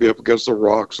fish that'll be up against the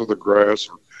rocks or the grass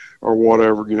or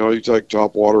whatever. You take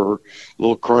top water or a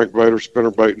little crankbait or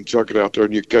spinnerbait and chuck it out there,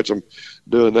 and you catch them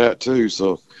doing that too.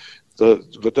 So,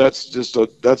 but that's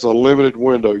a limited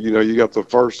window. You got the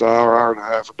first hour and a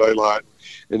half of daylight,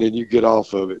 and then you get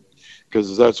off of it,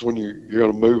 because that's when you're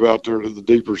going to move out there to the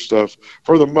deeper stuff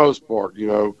for the most part,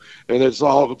 and it's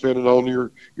all dependent on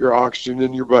your oxygen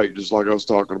and your bait, just like I was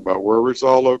talking about. Wherever it's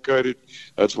all located,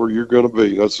 that's where you're going to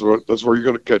be. That's where you're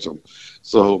going to catch them.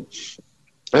 So,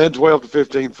 and 12 to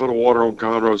 15 foot of water on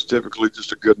Conroe is typically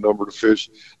just a good number to fish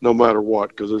no matter what,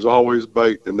 because there's always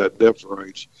bait in that depth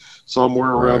range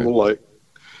somewhere around the lake.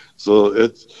 So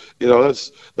it's,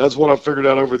 that's what I figured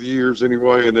out over the years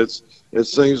anyway, and it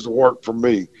seems to work for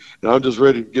me. And I'm just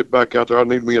ready to get back out there. I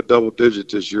need me a double digit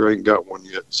this year. I ain't got one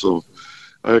yet, so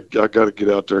I got to get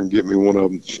out there and get me one of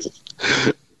them.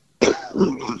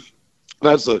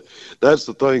 That's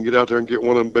the thing. Get out there and get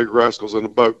one of them big rascals in the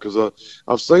boat, because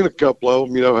I've seen a couple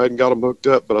of them. Hadn't got them hooked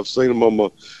up, but I've seen them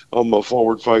on my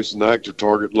forward facing active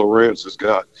target Lawrence has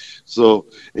got. So,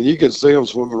 and you can see them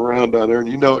swimming around down there,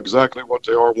 and you know exactly what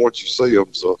they are once you see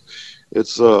them. So,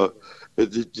 it's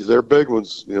they're big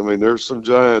ones. There's some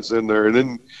giants in there,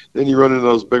 and then you run into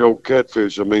those big old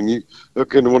catfish. You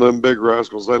hook into one of them big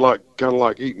rascals. They kind of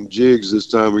like eating jigs this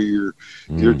time of year.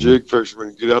 Mm-hmm. You're a jig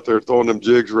fisherman. You get out there throwing them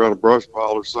jigs around a brush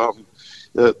pile or something.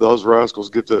 Those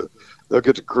rascals they'll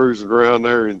get to cruising around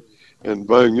there, and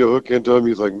bang, you hook into them.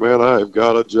 You think, man, I have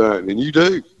got a giant, and you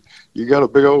do. You got a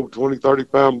big old 20, 30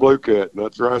 pound blue cat, and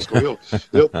that rascal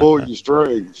he'll pull you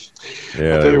strings.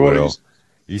 Yeah,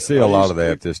 You see a lot of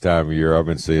that this time of year. I've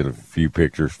been seeing a few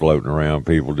pictures floating around.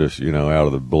 People just, out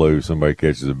of the blue, somebody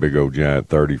catches a big old giant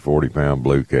 30, 40-pound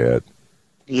blue cat.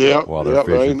 Yeah. While they're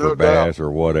fishing for bass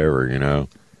or whatever,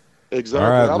 Exactly.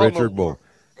 All right, Richard. Well,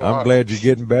 I'm glad you're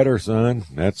getting better, son.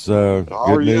 That's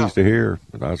good news to hear.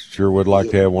 But I sure would like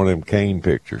to have one of them cane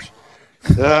pictures.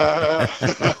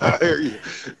 I hear you.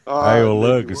 Hey, well,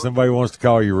 look, if somebody wants to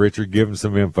call you, Richard, give them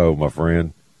some info, my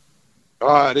friend. All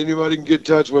right, anybody can get in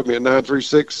touch with me at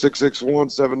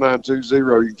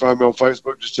 936-661-7920. You can find me on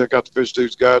Facebook. Just check out the Fish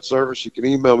Dudes Guide service. You can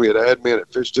email me at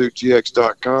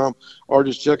admin@fishdudetx.com or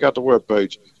just check out the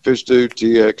webpage,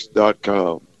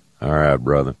 fishdudetx.com. All right,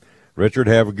 brother. Richard,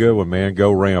 have a good one, man.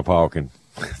 Go ramp hawking.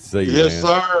 See you, Yes,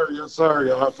 man. sir. Yes, sir.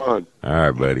 Y'all have fun. All right,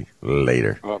 buddy.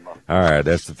 Later. Bye-bye. All right,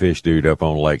 that's the Fish Dude up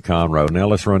on Lake Conroe. Now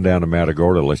let's run down to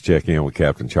Matagorda. Let's check in with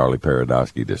Captain Charlie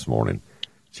Paradowski this morning.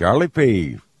 Charlie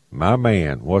P., my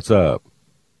man, what's up?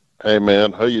 Hey,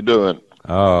 man, how you doing?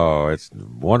 Oh, it's a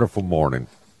wonderful morning.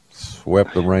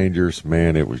 Swept the Rangers.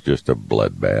 Man, it was just a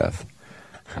bloodbath.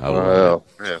 Well,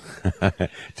 yeah.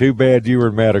 Too bad you were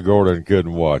in Matagorda and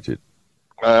couldn't watch it.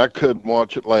 I couldn't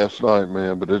watch it last night,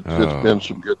 man, but it's been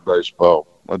some good baseball.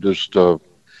 I just hope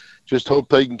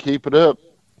they can keep it up.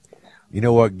 You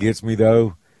know what gets me,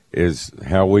 though, is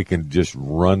how we can just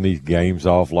run these games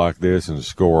off like this and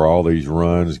score all these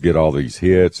runs, get all these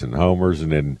hits and homers,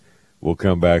 and then we'll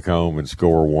come back home and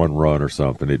score one run or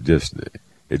something. It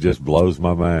just blows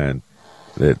my mind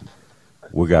that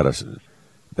we got to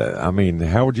 – I mean,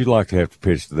 how would you like to have to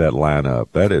pitch to that lineup?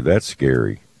 That's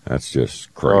scary. That's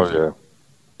just crazy. Oh, yeah.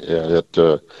 Yeah,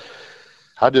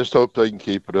 I just hope they can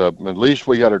keep it up. At least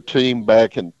we got our team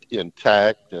back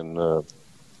intact, and the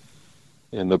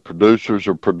producers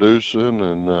are producing,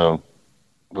 and well,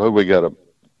 we got a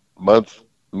month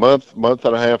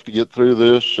and a half to get through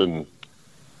this, and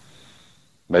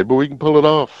maybe we can pull it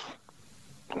off.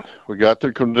 We got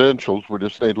the credentials. We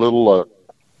just need a little luck.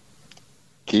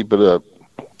 Keep it up.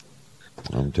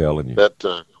 I'm telling you. That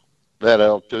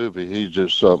Altuve, he's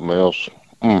just something else.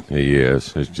 He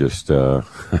is. It's just,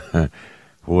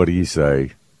 what do you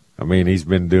say? I mean, he's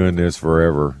been doing this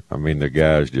forever. I mean, the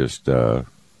guy's just,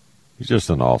 he's just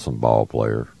an awesome ball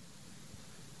player.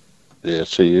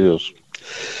 Yes, he is.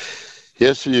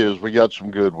 Yes, he is. We got some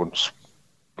good ones.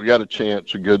 We got a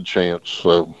good chance.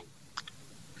 So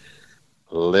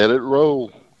let it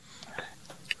roll.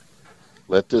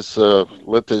 Let this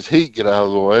heat get out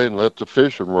of the way, and let the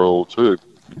fishing roll too.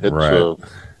 It's, right.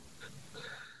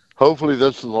 Hopefully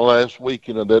this is the last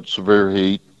weekend of that severe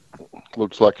heat.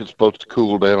 Looks like it's supposed to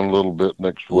cool down a little bit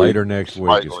next week. Later next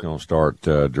week, it's going to start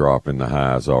dropping. The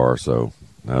highs are, so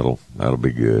that'll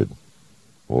be good.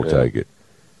 We'll take it.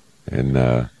 And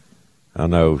I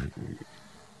know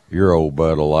your old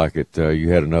bud will like it.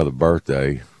 You had another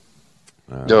birthday.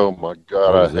 Oh my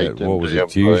God, I hate that. What was it,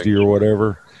 Tuesday or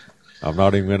whatever? I'm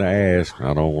not even going to ask.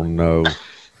 I don't want to know.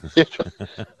 It's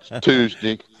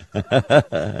Tuesday.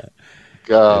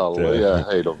 Golly, I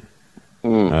hate them.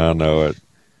 I know it.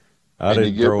 I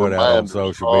didn't throw it out on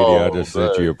social media. I just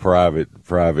sent you a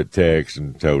private text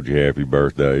and told you happy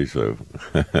birthday. So,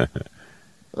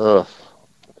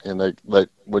 and they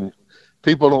when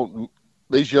people don't,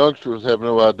 these youngsters have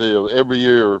no idea. Every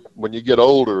year, when you get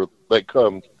older, they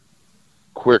come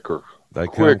quicker. They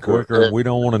come quicker, and we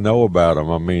don't want to know about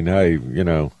them. I mean, hey,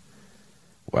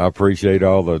 I appreciate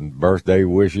all the birthday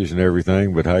wishes and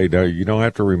everything, but hey, you don't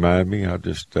have to remind me. I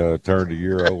just turned a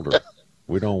year older.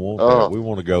 We don't want that. We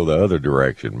want to go the other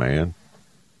direction, man.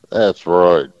 That's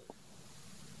right.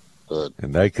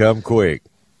 And they come quick.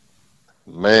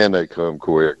 Man, they come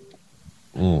quick.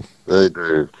 They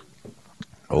do.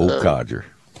 Old codger.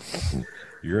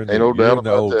 You're in the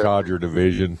old codger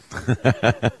division.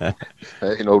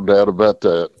 Ain't no doubt about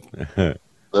that.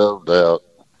 No doubt.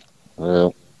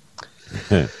 Well,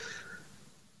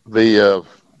 the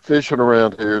fishing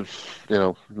around here is,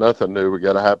 nothing new. We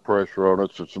got a high pressure on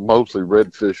us. It's mostly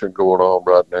red fishing going on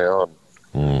right now.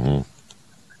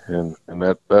 And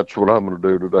that's what I'm going to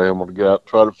do today. I'm going to go out and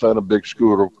try to find a big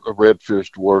school of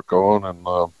redfish to work on. And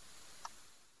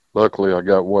luckily I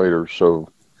got waders, so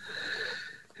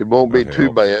it won't be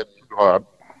too bad, too hot.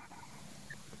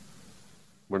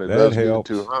 When it does get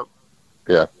too hot,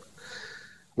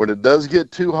 when it does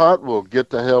get too hot, we'll get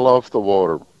the hell off the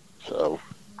water. So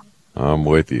I'm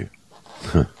with you.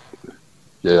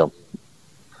 Yeah.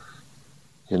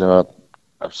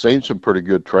 I've seen some pretty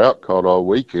good trout caught all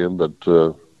weekend,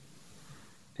 but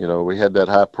we had that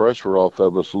high pressure off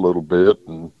of us a little bit,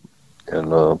 and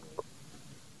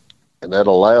that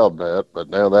allowed that. But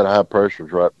now that high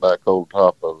pressure's right back on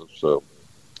top of us. So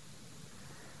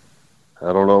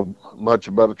I don't know much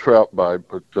about a trout bite,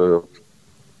 but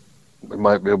we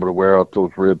might be able to wear out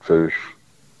those redfish.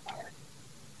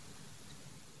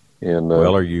 And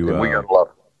well, we got a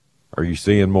lot. Are you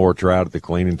seeing more trout at the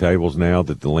cleaning tables now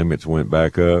that the limits went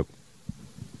back up?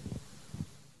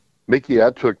 Mickey, I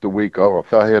took the week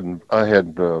off. I hadn't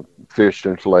fished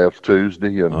since last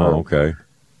Tuesday, and okay.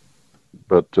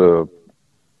 But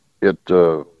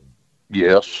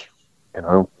yes,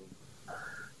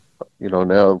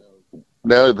 now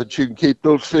that you can keep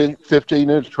those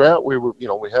 15-inch trout, we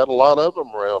had a lot of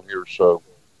them around here, so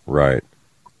right,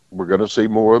 we're going to see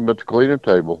more of them at the cleaning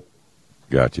table.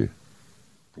 Got you.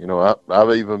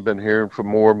 I've even been hearing from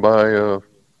more of my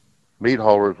meat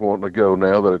haulers wanting to go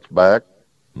now that it's back.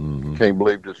 Mm-hmm. Can't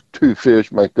believe just 2 fish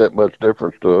make that much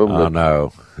difference to them. I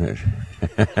know. It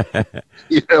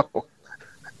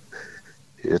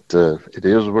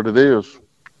is what it is.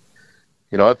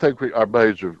 I think our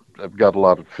bays have got a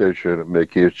lot of fish in it,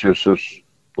 Mickey. It's just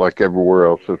like everywhere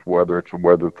else, this weather. It's a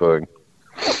weather thing.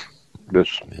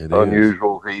 This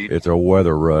unusual heat. It's a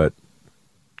weather rut.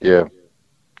 Yeah.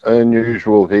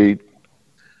 Unusual heat.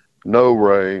 No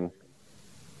rain.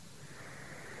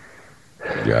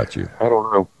 Got you. I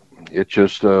don't know. It's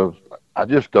just, I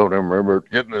just don't remember it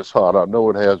getting this hot. I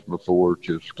know it has before.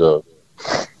 Just,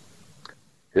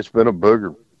 it's been a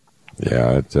booger.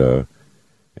 Yeah,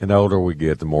 and the older we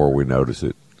get, the more we notice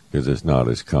it because it's not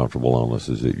as comfortable on us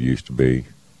as it used to be.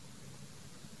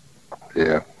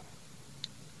 Yeah.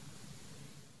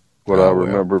 I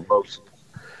remember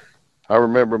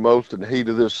most in the heat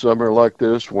of this summer like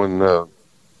this when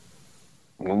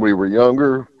we were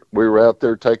younger. We were out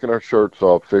there taking our shirts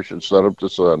off, fishing sun up to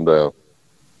sundown.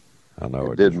 I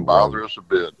know it didn't bother us a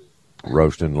bit.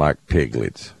 Roasting like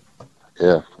piglets.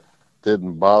 Yeah,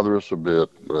 didn't bother us a bit.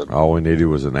 But all we needed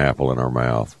was an apple in our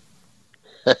mouth.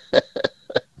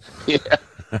 Yeah.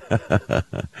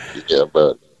 Yeah,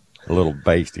 but a little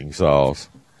basting sauce.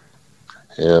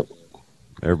 Yeah.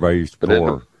 Everybody used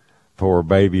to pour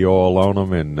baby oil on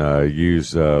them and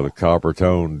use the copper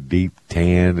tone deep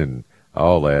tan and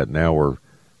all that. Now we're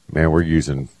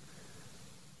using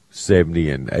 70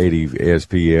 and 80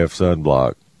 SPF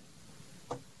sunblock,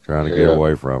 trying to get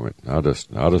away from it. I'll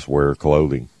just wear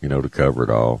clothing, to cover it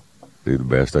all. Do the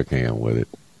best I can with it.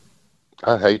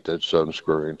 I hate that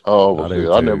sunscreen. Oh,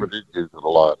 I never did use it a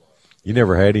lot. You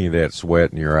never had any of that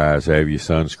sweat in your eyes, have you?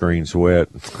 Sunscreen sweat?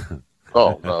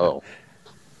 Oh, no.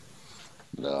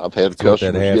 No, I've had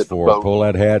customers get pull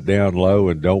that hat down low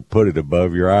and don't put it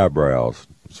above your eyebrows.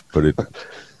 Just put it,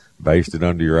 baste it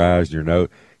under your eyes and your nose.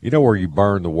 You know where you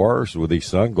burn the worst with these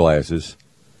sunglasses?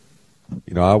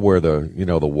 I wear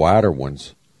the wider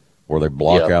ones where they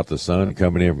block out the sun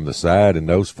coming in from the side, and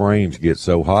those frames get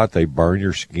so hot they burn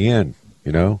your skin,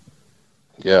 Yeah.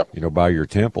 By your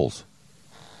temples.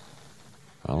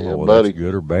 I don't know whether that's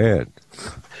good or bad.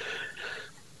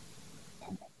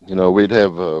 We'd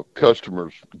have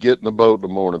customers get in the boat in the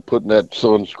morning, putting that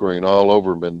sunscreen all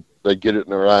over them, and they get it in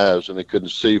their eyes, and they couldn't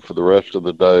see for the rest of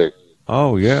the day.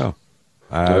 Oh, yeah.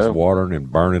 Eyes watering and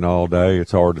burning all day.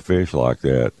 It's hard to fish like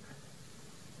that.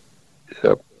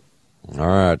 Yep. All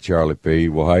right, Charlie P.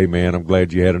 Well, hey, man, I'm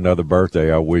glad you had another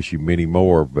birthday. I wish you many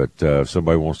more, but if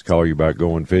somebody wants to call you about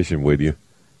going fishing with you,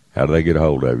 how do they get a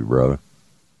hold of you, brother?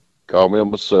 Call me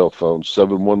on my cell phone,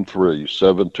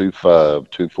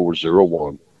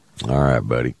 713-725-2401. All right,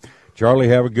 buddy. Charlie,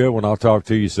 have a good one. I'll talk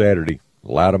to you Saturday.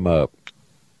 Light them up.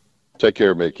 Take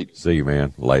care, Mickey. See you,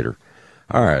 man. Later.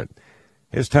 All right.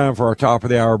 It's time for our top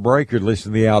of the hour break. You're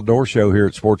listening to the Outdoor Show here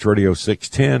at Sports Radio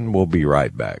 610. We'll be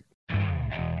right back.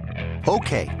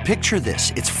 Okay, picture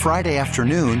this. It's Friday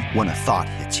afternoon when a thought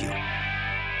hits you.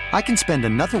 I can spend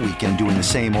another weekend doing the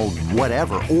same old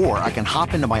whatever, or I can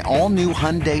hop into my all-new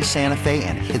Hyundai Santa Fe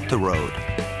and hit the road.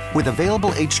 With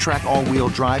available H-Track all-wheel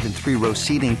drive and 3-row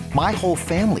seating, my whole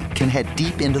family can head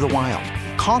deep into the wild.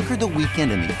 Conquer the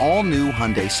weekend in the all-new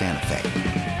Hyundai Santa Fe.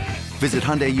 Visit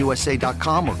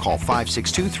HyundaiUSA.com or call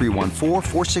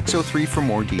 562-314-4603 for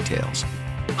more details.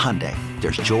 Hyundai,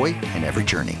 there's joy in every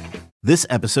journey. This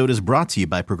episode is brought to you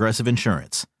by Progressive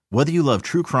Insurance. Whether you love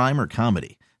true crime or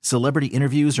comedy, celebrity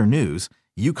interviews or news,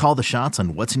 you call the shots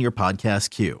on what's in your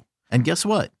podcast queue. And guess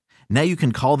what? Now you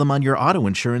can call them on your auto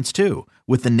insurance too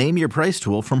with the Name Your Price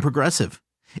tool from Progressive.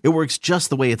 It works just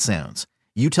the way it sounds.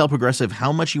 You tell Progressive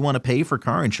how much you want to pay for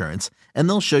car insurance, and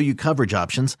they'll show you coverage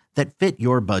options that fit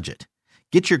your budget.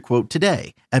 Get your quote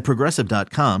today at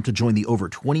Progressive.com to join the over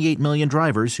 28 million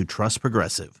drivers who trust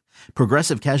Progressive.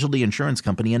 Progressive Casualty Insurance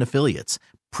Company and Affiliates.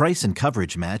 Price and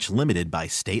coverage match limited by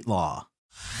state law.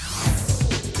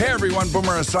 Hey everyone,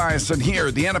 Boomer Esiason here.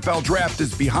 The NFL draft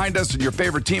is behind us and your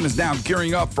favorite team is now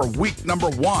gearing up for week number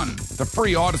 1. The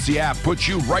free Odyssey app puts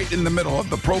you right in the middle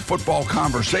of the pro football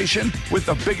conversation with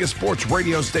the biggest sports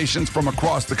radio stations from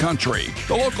across the country.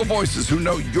 The local voices who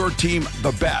know your team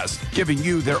the best, giving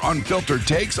you their unfiltered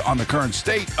takes on the current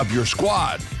state of your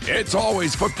squad. It's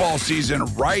always football season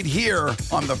right here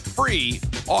on the free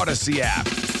Odyssey app.